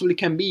it possibly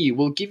can be.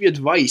 We'll give you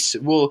advice.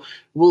 We'll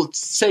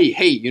say,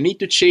 hey, you need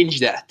to change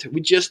that.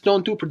 We just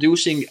don't do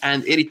producing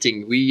and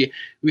editing. We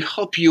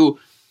help you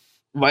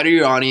write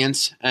your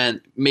audience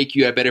and make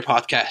you a better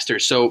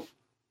podcaster. So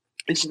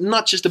it's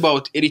not just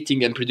about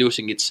editing and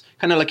producing. It's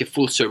kind of like a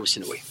full service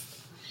in a way.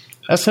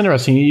 That's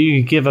interesting.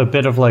 You give a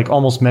bit of like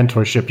almost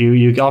mentorship.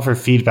 You offer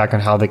feedback on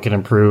how they can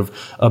improve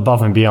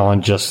above and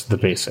beyond just the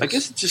basics. I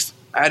guess it's just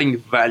adding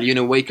value in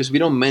a way, because we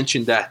don't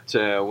mention that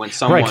when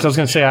someone... Right, because I was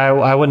going to say,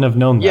 I wouldn't have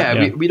known that.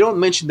 Yeah, we don't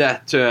mention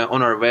that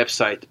on our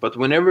website, but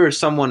whenever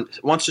someone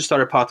wants to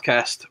start a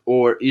podcast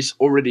or is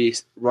already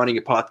running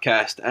a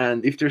podcast,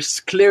 and if there's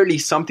clearly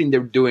something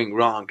they're doing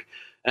wrong,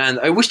 and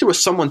I wish there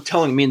was someone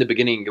telling me in the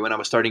beginning when I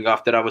was starting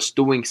off that I was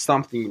doing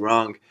something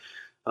wrong.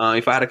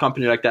 If I had a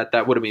company like that,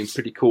 that would have been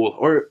pretty cool.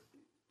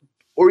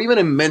 Or even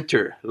a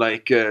mentor,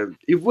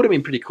 it would have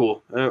been pretty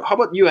cool. How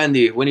about you,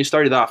 Andy? When you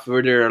started off,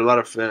 were there a lot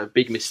of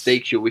big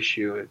mistakes you wish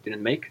you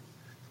didn't make?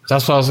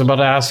 That's what I was about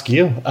to ask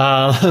you.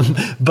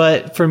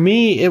 But for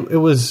me, it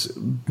was,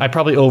 I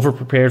probably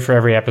over-prepared for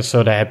every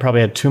episode. I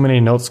probably had too many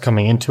notes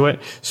coming into it,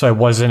 so I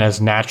wasn't as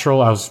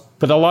natural.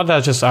 But a lot of that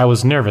was just, I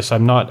was nervous.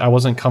 I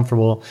wasn't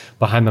comfortable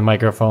behind the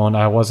microphone.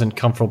 I wasn't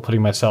comfortable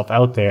putting myself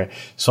out there.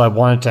 So I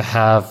wanted to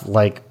have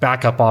like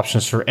backup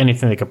options for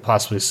anything they could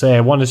possibly say.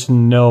 I wanted to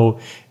know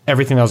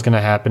everything that was going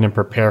to happen and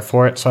prepare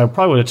for it. So I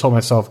probably would have told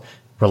myself,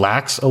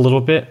 relax a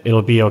little bit.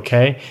 It'll be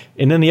okay.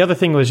 And then the other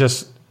thing was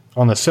just,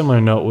 on a similar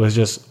note, was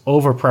just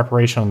over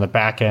preparation on the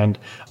back end,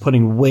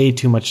 putting way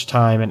too much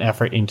time and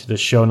effort into the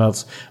show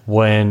notes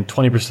when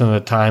 20% of the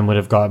time would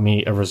have got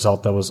me a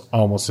result that was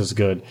almost as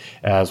good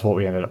as what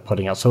we ended up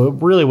putting out. So it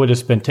really would have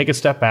just been take a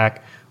step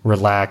back,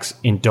 relax,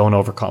 and don't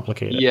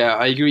overcomplicate it. Yeah,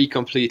 I agree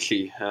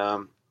completely.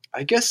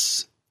 I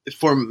guess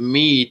for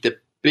me, the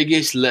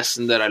biggest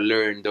lesson that I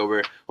learned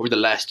over the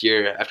last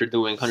year after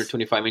doing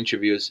 125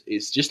 interviews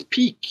is just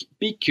be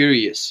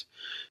curious.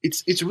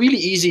 It's really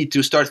easy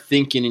to start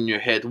thinking in your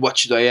head, what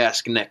should I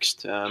ask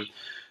next?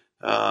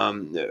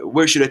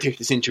 Where should I take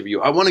this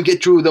interview? I want to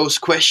get through those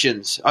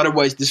questions.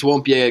 Otherwise, this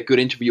won't be a good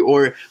interview.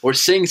 Or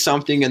saying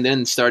something and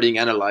then starting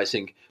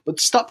analyzing. But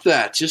stop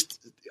that.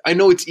 I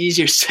know it's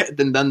easier said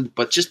than done,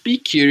 but just be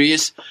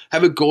curious.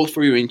 Have a goal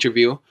for your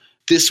interview.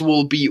 This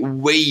will be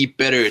way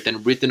better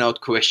than written out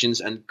questions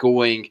and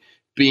being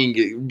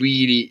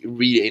really,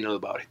 really anal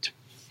about it.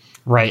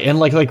 Right. And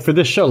like for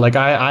this show,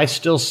 I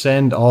still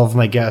send all of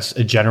my guests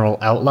a general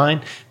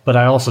outline, but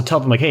I also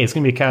tell them hey, it's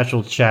going to be a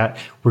casual chat.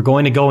 We're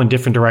going to go in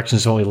different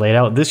directions than we laid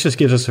out. This just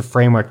gives us a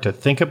framework to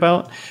think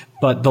about.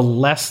 But the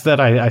less that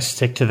I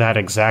stick to that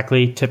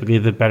exactly, typically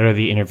the better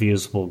the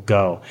interviews will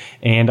go.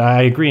 And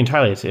I agree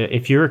entirely.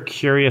 If you're a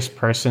curious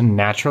person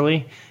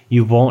naturally,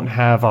 you won't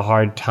have a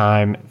hard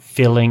time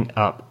filling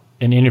up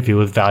an interview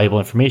with valuable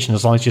information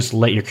as long as you just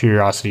let your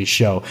curiosity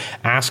show.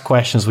 Ask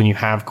questions when you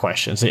have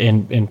questions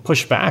and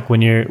push back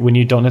when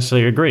you don't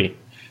necessarily agree.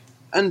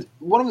 And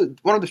one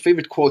of the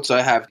favorite quotes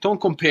I have: don't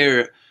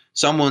compare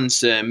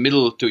someone's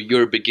middle to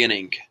your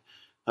beginning.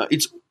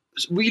 It's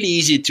really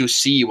easy to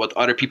see what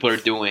other people are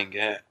doing.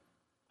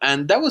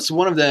 And that was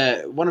one of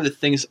the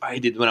things I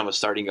did when I was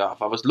starting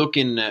off. I was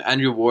looking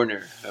Andrew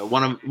Warner,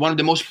 one of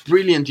the most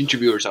brilliant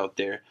interviewers out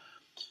there.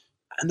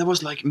 And I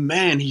was like,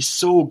 man, he's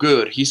so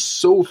good. He's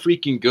so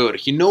freaking good.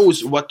 He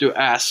knows what to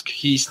ask.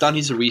 He's done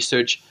his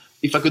research.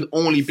 If I could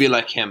only be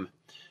like him.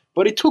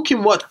 But it took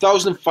him,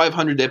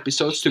 1,500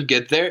 episodes to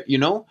get there,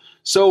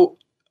 So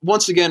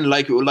once again,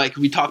 like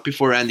we talked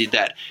before, Andy,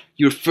 that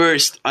your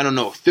first,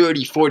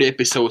 30, 40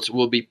 episodes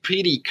will be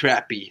pretty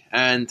crappy.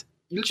 And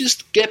you'll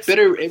just get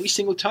better every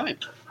single time.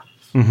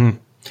 Mm-hmm.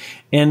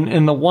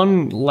 And the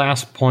one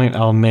last point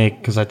I'll make,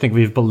 because I think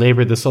we've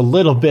belabored this a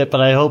little bit,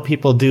 but I hope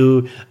people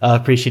do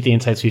appreciate the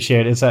insights we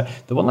shared, is that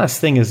the one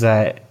last thing is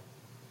that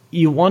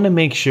you want to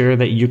make sure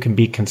that you can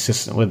be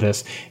consistent with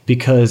this,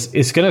 because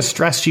it's going to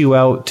stress you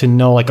out to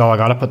know I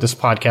got to put this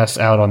podcast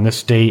out on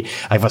this date.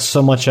 I've got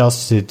so much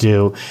else to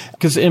do.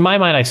 Because in my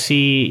mind, I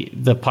see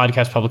the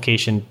podcast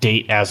publication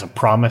date as a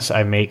promise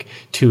I make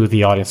to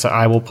the audience. So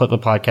I will put the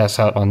podcast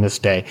out on this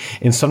day.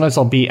 And sometimes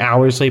I'll be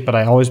hours late, but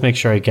I always make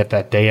sure I get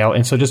that day out.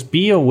 And so just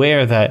be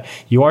aware that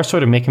you are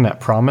sort of making that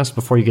promise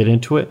before you get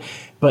into it.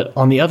 But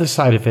on the other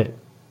side of it,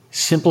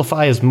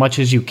 simplify as much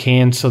as you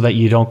can so that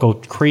you don't go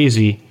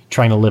crazy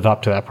trying to live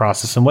up to that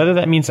process. And whether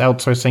that means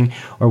outsourcing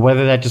or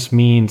whether that just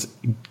means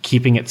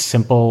keeping it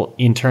simple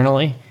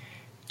internally,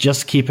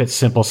 just keep it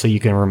simple so you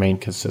can remain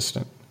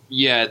consistent.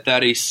 Yeah,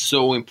 that is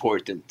so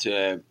important.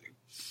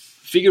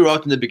 Figure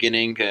out in the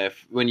beginning,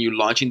 when you're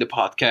launching the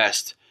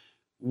podcast,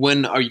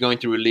 when are you going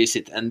to release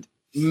it? And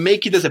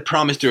make it as a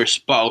promise to your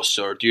spouse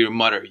or to your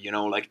mother,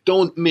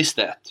 don't miss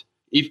that.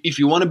 If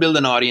you want to build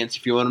an audience,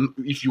 if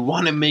you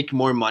want to make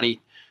more money,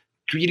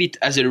 treat it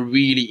as a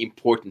really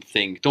important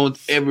thing. Don't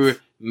ever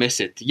miss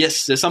it.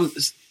 Yes,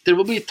 there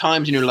will be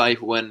times in your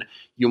life when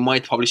you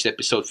might publish the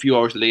episode a few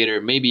hours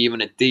later, maybe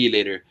even a day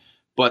later,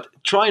 but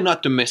try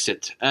not to miss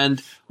it.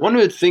 And one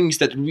of the things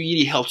that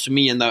really helps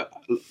me, and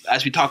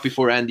as we talked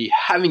before, Andy,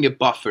 having a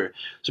buffer.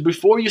 So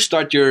before you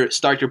start your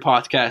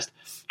podcast,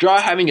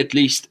 try having at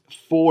least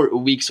 4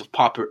 weeks of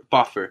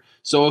buffer.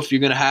 So if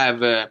you're gonna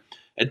have a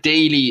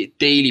daily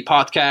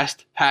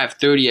podcast, have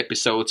 30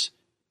 episodes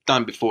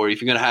done before.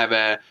 If you're gonna have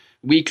a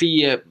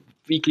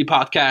weekly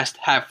podcast,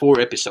 have 4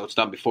 episodes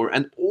done before,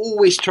 and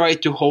always try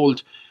to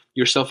hold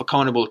yourself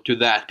accountable to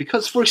that.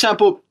 Because, for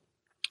example,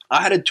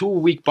 I had a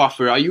 2-week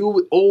buffer. I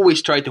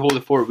always try to hold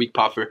a 4-week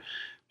buffer,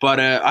 but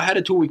I had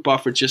a 2-week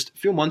buffer just a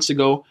few months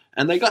ago,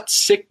 and I got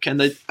sick,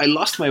 and I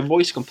lost my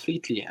voice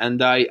completely,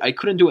 and I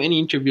couldn't do any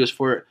interviews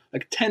for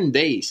like 10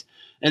 days.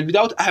 And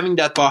without having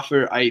that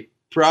buffer, I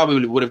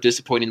probably would have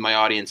disappointed my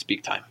audience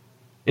big time.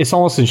 It's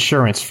almost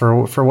insurance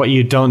for what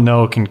you don't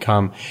know can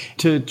come.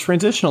 To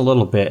transition a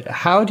little bit,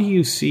 how do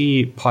you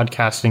see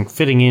podcasting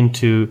fitting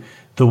into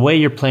the way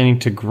you're planning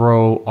to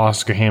grow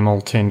Oscar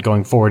Hamilton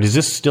going forward? Is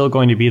this still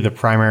going to be the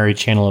primary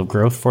channel of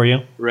growth for you?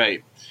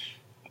 Right.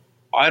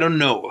 I don't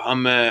know.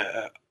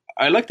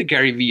 I like the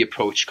Gary Vee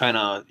approach. Kind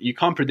of, you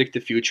can't predict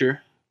the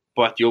future,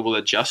 but you will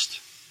adjust.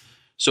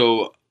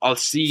 So I'll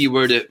see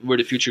where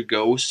the future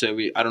goes.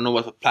 I don't know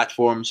what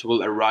platforms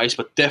will arise,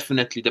 but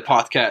definitely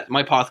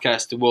my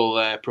podcast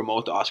will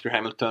promote Oscar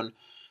Hamilton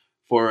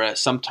for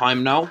some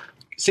time now.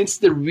 Since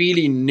it's a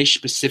really niche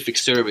specific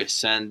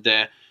service, and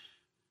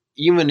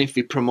even if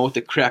we promote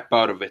the crap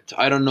out of it,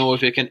 I don't know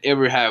if it can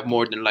ever have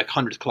more than like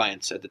 100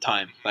 clients at the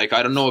time. Like,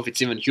 I don't know if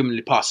it's even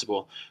humanly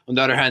possible. On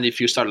the other hand,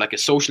 if you start like a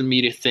social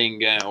media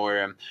thing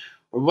or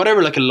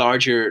whatever, like a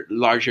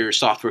larger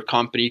software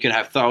company, you can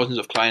have thousands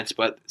of clients.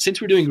 But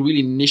since we're doing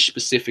really niche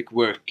specific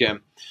work,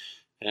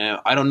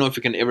 I don't know if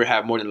we can ever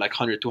have more than like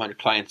 100, 200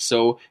 clients.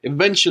 So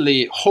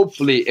eventually,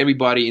 hopefully,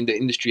 everybody in the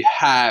industry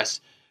has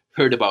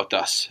heard about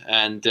us,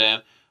 and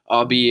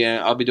I'll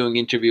be doing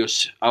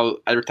interviews. I'll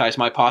advertise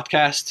my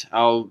podcast.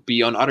 I'll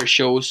be on other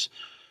shows,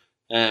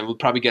 and we'll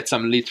probably get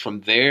some leads from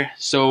there.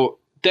 So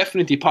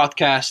definitely,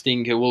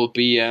 podcasting will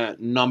be a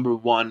number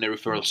one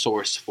referral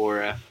source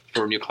for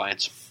new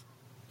clients.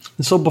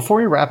 So before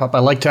we wrap up, I'd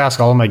like to ask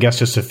all of my guests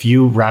just a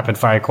few rapid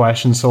fire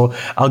questions. So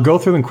I'll go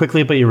through them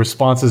quickly, but your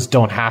responses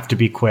don't have to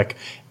be quick.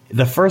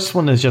 The first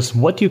one is just,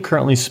 what do you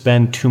currently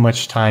spend too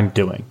much time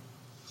doing?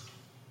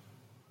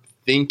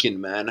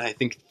 Thinking, man. I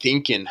think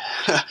thinking.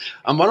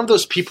 I'm one of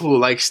those people who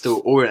likes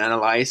to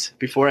overanalyze.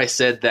 Before I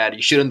said that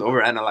you shouldn't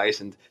overanalyze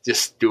and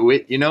just do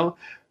it,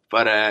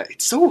 But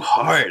it's so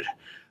hard.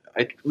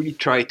 I really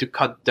try to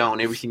cut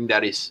down everything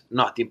that is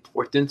not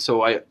important.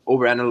 So I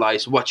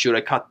overanalyze, what should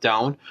I cut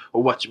down,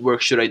 or what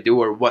work should I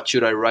do, or what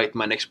should I write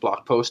my next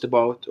blog post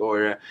about,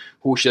 or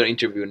who should I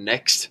interview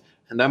next.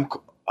 And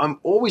I'm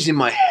always in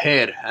my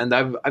head. And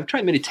I've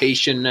tried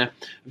meditation,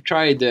 I've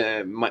tried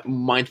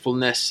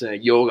mindfulness,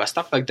 yoga,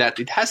 stuff like that.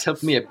 It has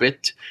helped me a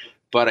bit,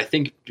 but I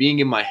think being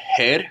in my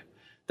head,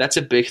 that's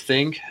a big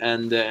thing.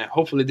 And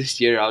hopefully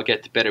this year I'll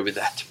get better with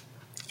that.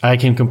 I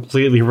can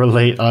completely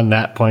relate on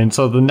that point.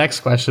 So the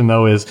next question,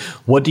 though, is,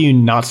 what do you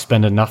not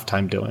spend enough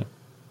time doing?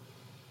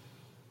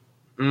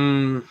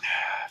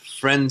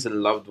 Friends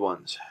and loved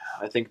ones.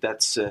 I think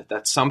that's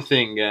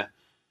something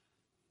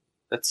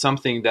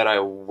that I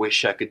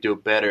wish I could do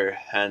better.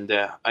 And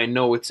I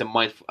know it's a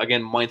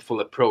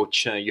mindful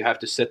approach. You have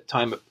to set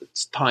time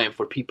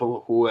for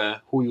people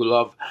who you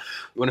love.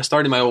 When I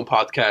started my own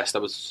podcast,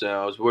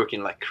 I was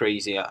working like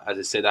crazy. As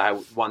I said,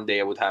 one day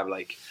I would have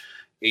like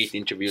 8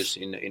 interviews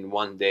in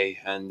one day,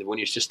 and when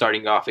you're just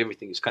starting off,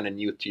 everything is kind of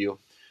new to you.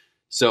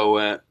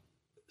 So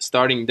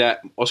starting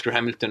that Oscar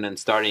Hamilton and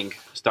starting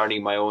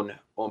my own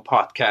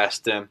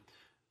podcast,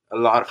 a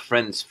lot of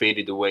friends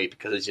faded away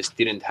because I just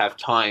didn't have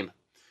time.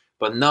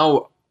 But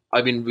now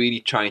I've been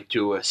really trying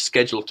to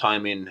schedule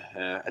time in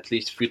at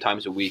least a few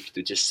times a week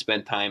to just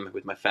spend time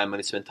with my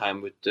family, spend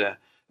time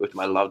with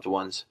my loved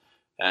ones.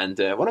 And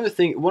one of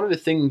the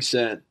things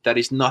that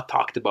is not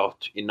talked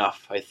about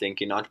enough, I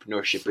think, in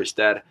entrepreneurship is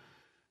that,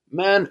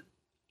 man,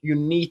 you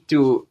need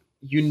to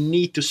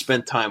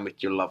spend time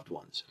with your loved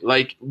ones.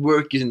 Like,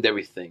 work isn't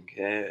everything.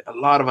 A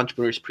lot of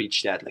entrepreneurs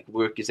preach that, like,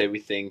 work is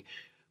everything.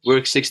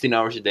 Work 16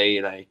 hours a day.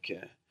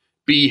 Like,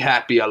 be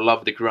happy. I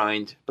love the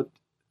grind. But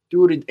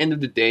dude, at the end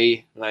of the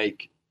day,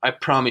 like, I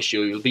promise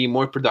you'll be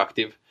more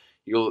productive.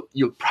 You'll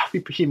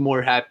probably be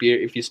more happier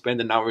if you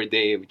spend an hour a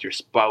day with your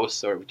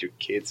spouse or with your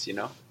kids.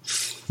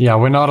 Yeah,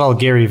 we're not all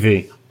Gary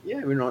Vee.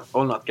 Yeah, we're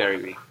not Gary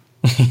Vee.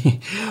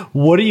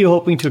 What are you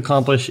hoping to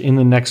accomplish in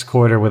the next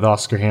quarter with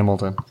Oscar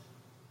Hamilton?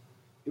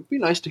 It would be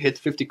nice to hit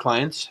 50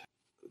 clients,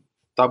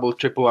 double,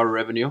 triple our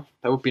revenue.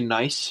 That would be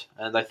nice.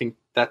 And I think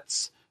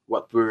that's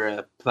what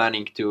we're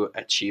planning to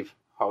achieve,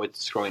 how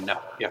it's growing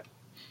now. Yeah.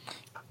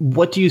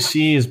 What do you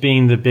see as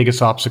being the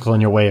biggest obstacle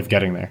in your way of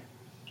getting there?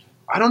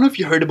 I don't know if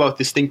you heard about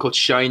this thing called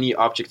shiny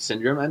object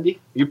syndrome, Andy.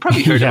 You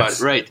probably heard Yes.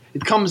 about it, right?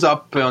 It comes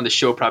up on the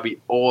show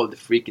probably all the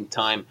freaking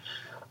time.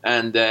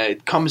 And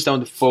it comes down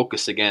to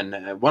focus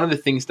again. One of the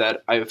things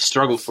that I've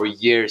struggled for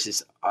years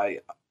is I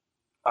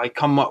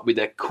come up with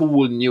a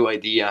cool new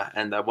idea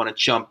and I want to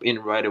jump in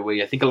right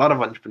away. I think a lot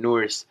of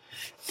entrepreneurs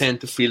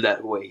tend to feel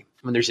that way.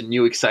 When there's a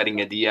new exciting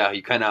idea,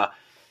 you kind of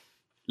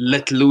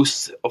let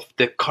loose of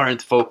the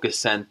current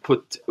focus and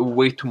put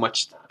way too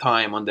much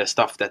time on the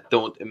stuff that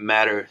don't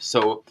matter.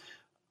 So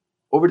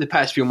over the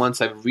past few months,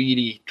 I've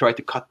really tried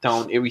to cut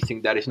down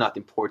everything that is not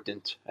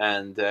important.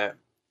 And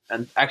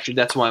actually,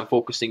 that's why I'm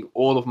focusing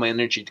all of my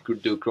energy to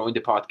do growing the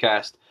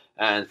podcast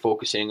and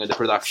focusing on the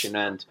production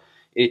and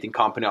editing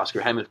company Oscar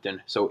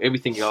Hamilton. So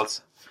everything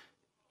else,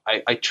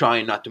 I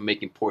try not to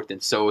make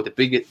important. So the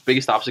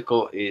biggest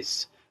obstacle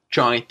is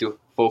trying to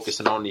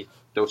focus on only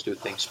those two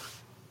things.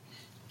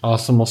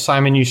 Awesome. Well,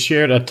 Siimon, you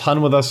shared a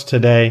ton with us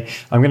today.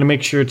 I'm going to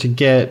make sure to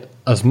get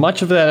as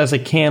much of that as I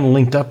can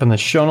linked up in the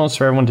show notes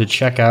for everyone to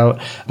check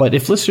out. But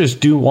if listeners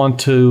do want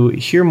to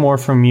hear more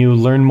from you,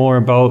 learn more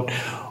about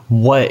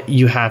what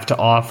you have to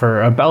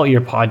offer about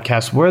your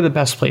podcast, where are the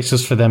best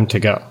places for them to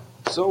go?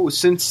 So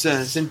since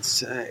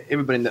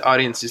everybody in the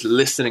audience is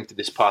listening to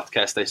this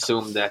podcast, I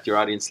assume that your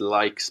audience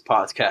likes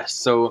podcasts.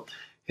 So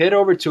head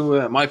over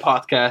to my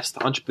podcast,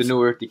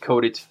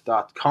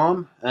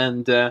 entrepreneurdecoded.com,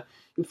 and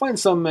you'll find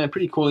some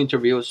pretty cool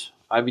interviews.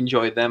 I've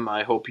enjoyed them.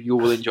 I hope you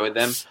will enjoy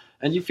them.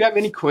 And if you have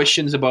any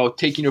questions about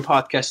taking your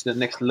podcast to the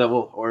next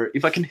level, or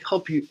if I can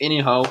help you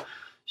anyhow,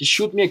 just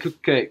shoot me a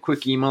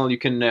quick email. You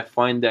can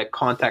find the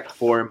contact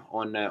form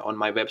on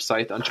my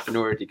website,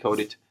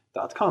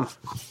 entrepreneurdecoded.com.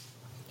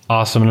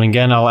 Awesome. And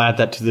again, I'll add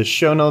that to the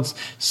show notes.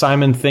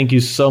 Siimon, thank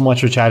you so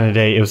much for chatting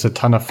today. It was a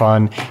ton of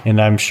fun,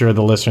 and I'm sure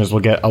the listeners will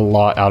get a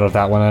lot out of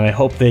that one. And I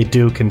hope they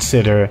do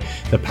consider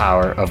the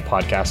power of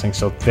podcasting.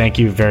 So thank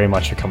you very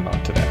much for coming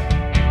on today.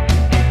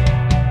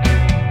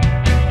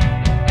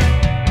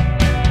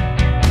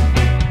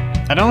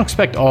 I don't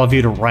expect all of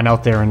you to run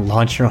out there and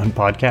launch your own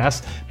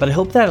podcast, but I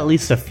hope that at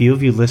least a few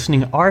of you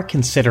listening are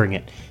considering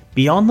it.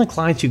 Beyond the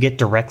clients you get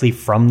directly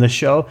from the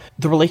show,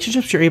 the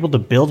relationships you're able to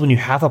build when you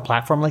have a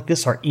platform like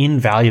this are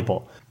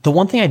invaluable. The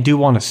one thing I do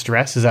want to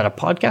stress is that a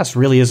podcast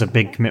really is a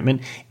big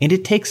commitment, and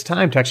it takes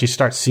time to actually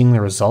start seeing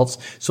the results.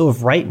 So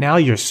if right now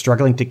you're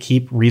struggling to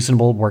keep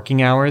reasonable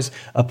working hours,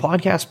 a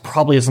podcast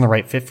probably isn't the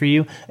right fit for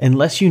you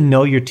unless you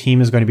know your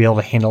team is going to be able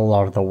to handle a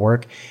lot of the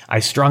work. I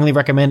strongly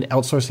recommend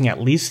outsourcing at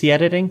least the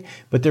editing,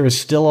 but there is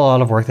still a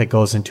lot of work that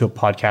goes into a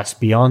podcast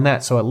beyond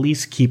that, so at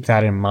least keep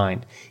that in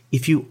mind.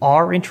 If you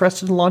are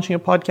interested in launching a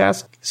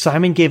podcast,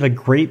 Siimon gave a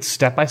great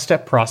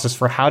step-by-step process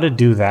for how to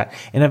do that,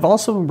 and I've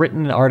also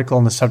written an article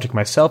on the subject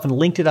myself and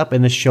linked it up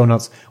in the show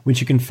notes,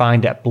 which you can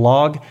find at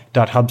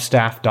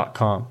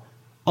blog.hubstaff.com.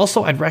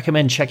 Also, I'd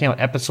recommend checking out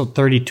episode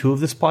 32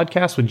 of this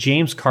podcast with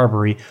James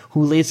Carberry,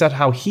 who lays out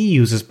how he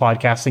uses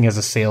podcasting as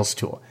a sales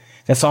tool.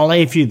 That's all I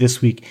have for you this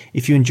week.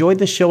 If you enjoyed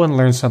the show and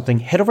learned something,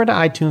 head over to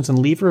iTunes and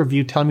leave a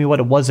review telling me what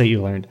it was that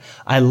you learned.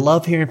 I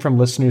love hearing from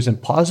listeners,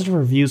 and positive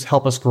reviews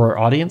help us grow our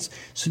audience.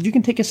 So if you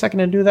can take a second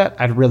to do that,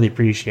 I'd really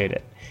appreciate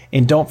it.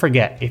 And don't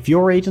forget, if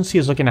your agency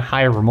is looking to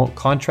hire remote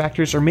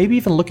contractors or maybe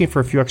even looking for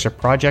a few extra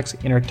projects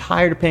and are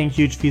tired of paying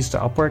huge fees to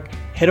Upwork,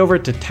 head over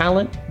to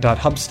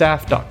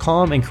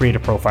talent.hubstaff.com and create a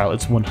profile.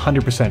 It's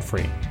 100%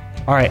 free.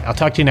 All right, I'll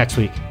talk to you next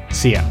week.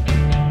 See ya.